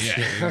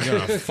 Yeah, you're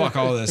going to fuck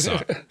all this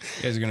up. You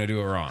guys are going to do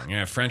it wrong.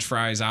 Yeah, French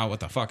fries out. What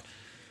the fuck?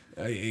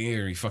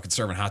 You fucking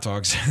serving hot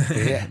dogs?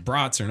 Yeah.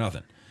 Brats or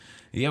nothing.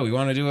 Yeah, we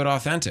want to do it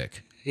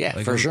authentic. Yeah,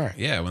 for sure.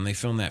 Yeah, when they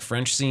filmed that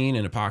French scene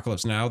in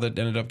Apocalypse Now that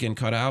ended up getting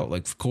cut out,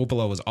 like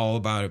Coppola was all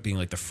about it being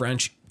like the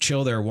French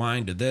chill their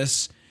wine to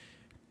this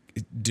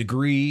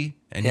degree,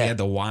 and he had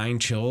the wine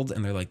chilled,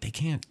 and they're like, they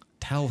can't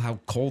tell how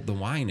cold the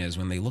wine is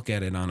when they look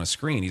at it on a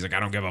screen. He's like, I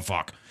don't give a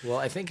fuck. Well,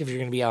 I think if you're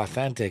going to be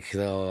authentic,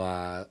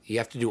 though, you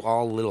have to do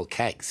all little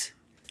kegs.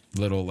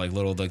 Little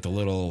the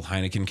little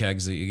Heineken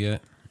kegs that you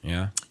get.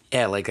 Yeah.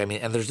 Yeah,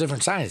 and there's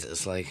different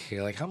sizes. Like,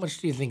 you're like, how much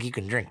do you think you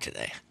can drink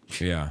today?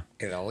 Yeah.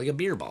 Like a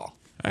beer ball.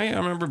 I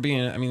remember the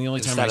only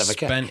time I Instead of a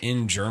spent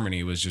in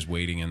Germany was just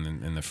waiting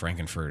in the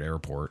Frankfurt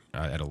airport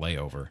at a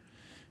layover.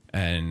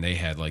 And they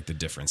had like the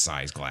different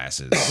size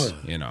glasses,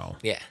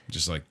 Yeah.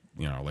 Just like,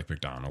 like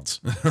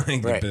McDonald's.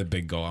 Like Right. the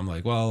big go. I'm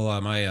like, well,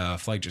 my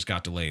flight just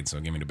got delayed, so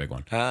give me the big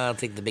one. I'll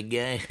take the big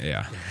guy.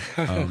 Yeah.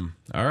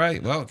 All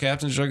right. Well,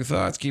 Captain's Jug of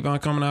Thoughts, keep on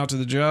coming out to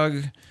the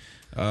jug.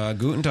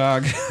 Guten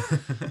Tag.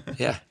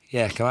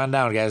 Yeah. Come on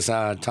down, guys.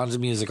 Tons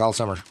of music all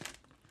summer.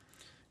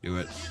 Do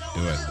it.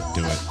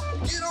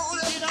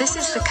 This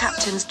is the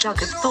Captain's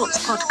Jug of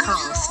Thoughts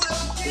podcast,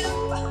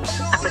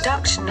 a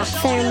production of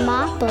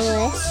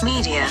Thermopolis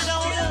Media.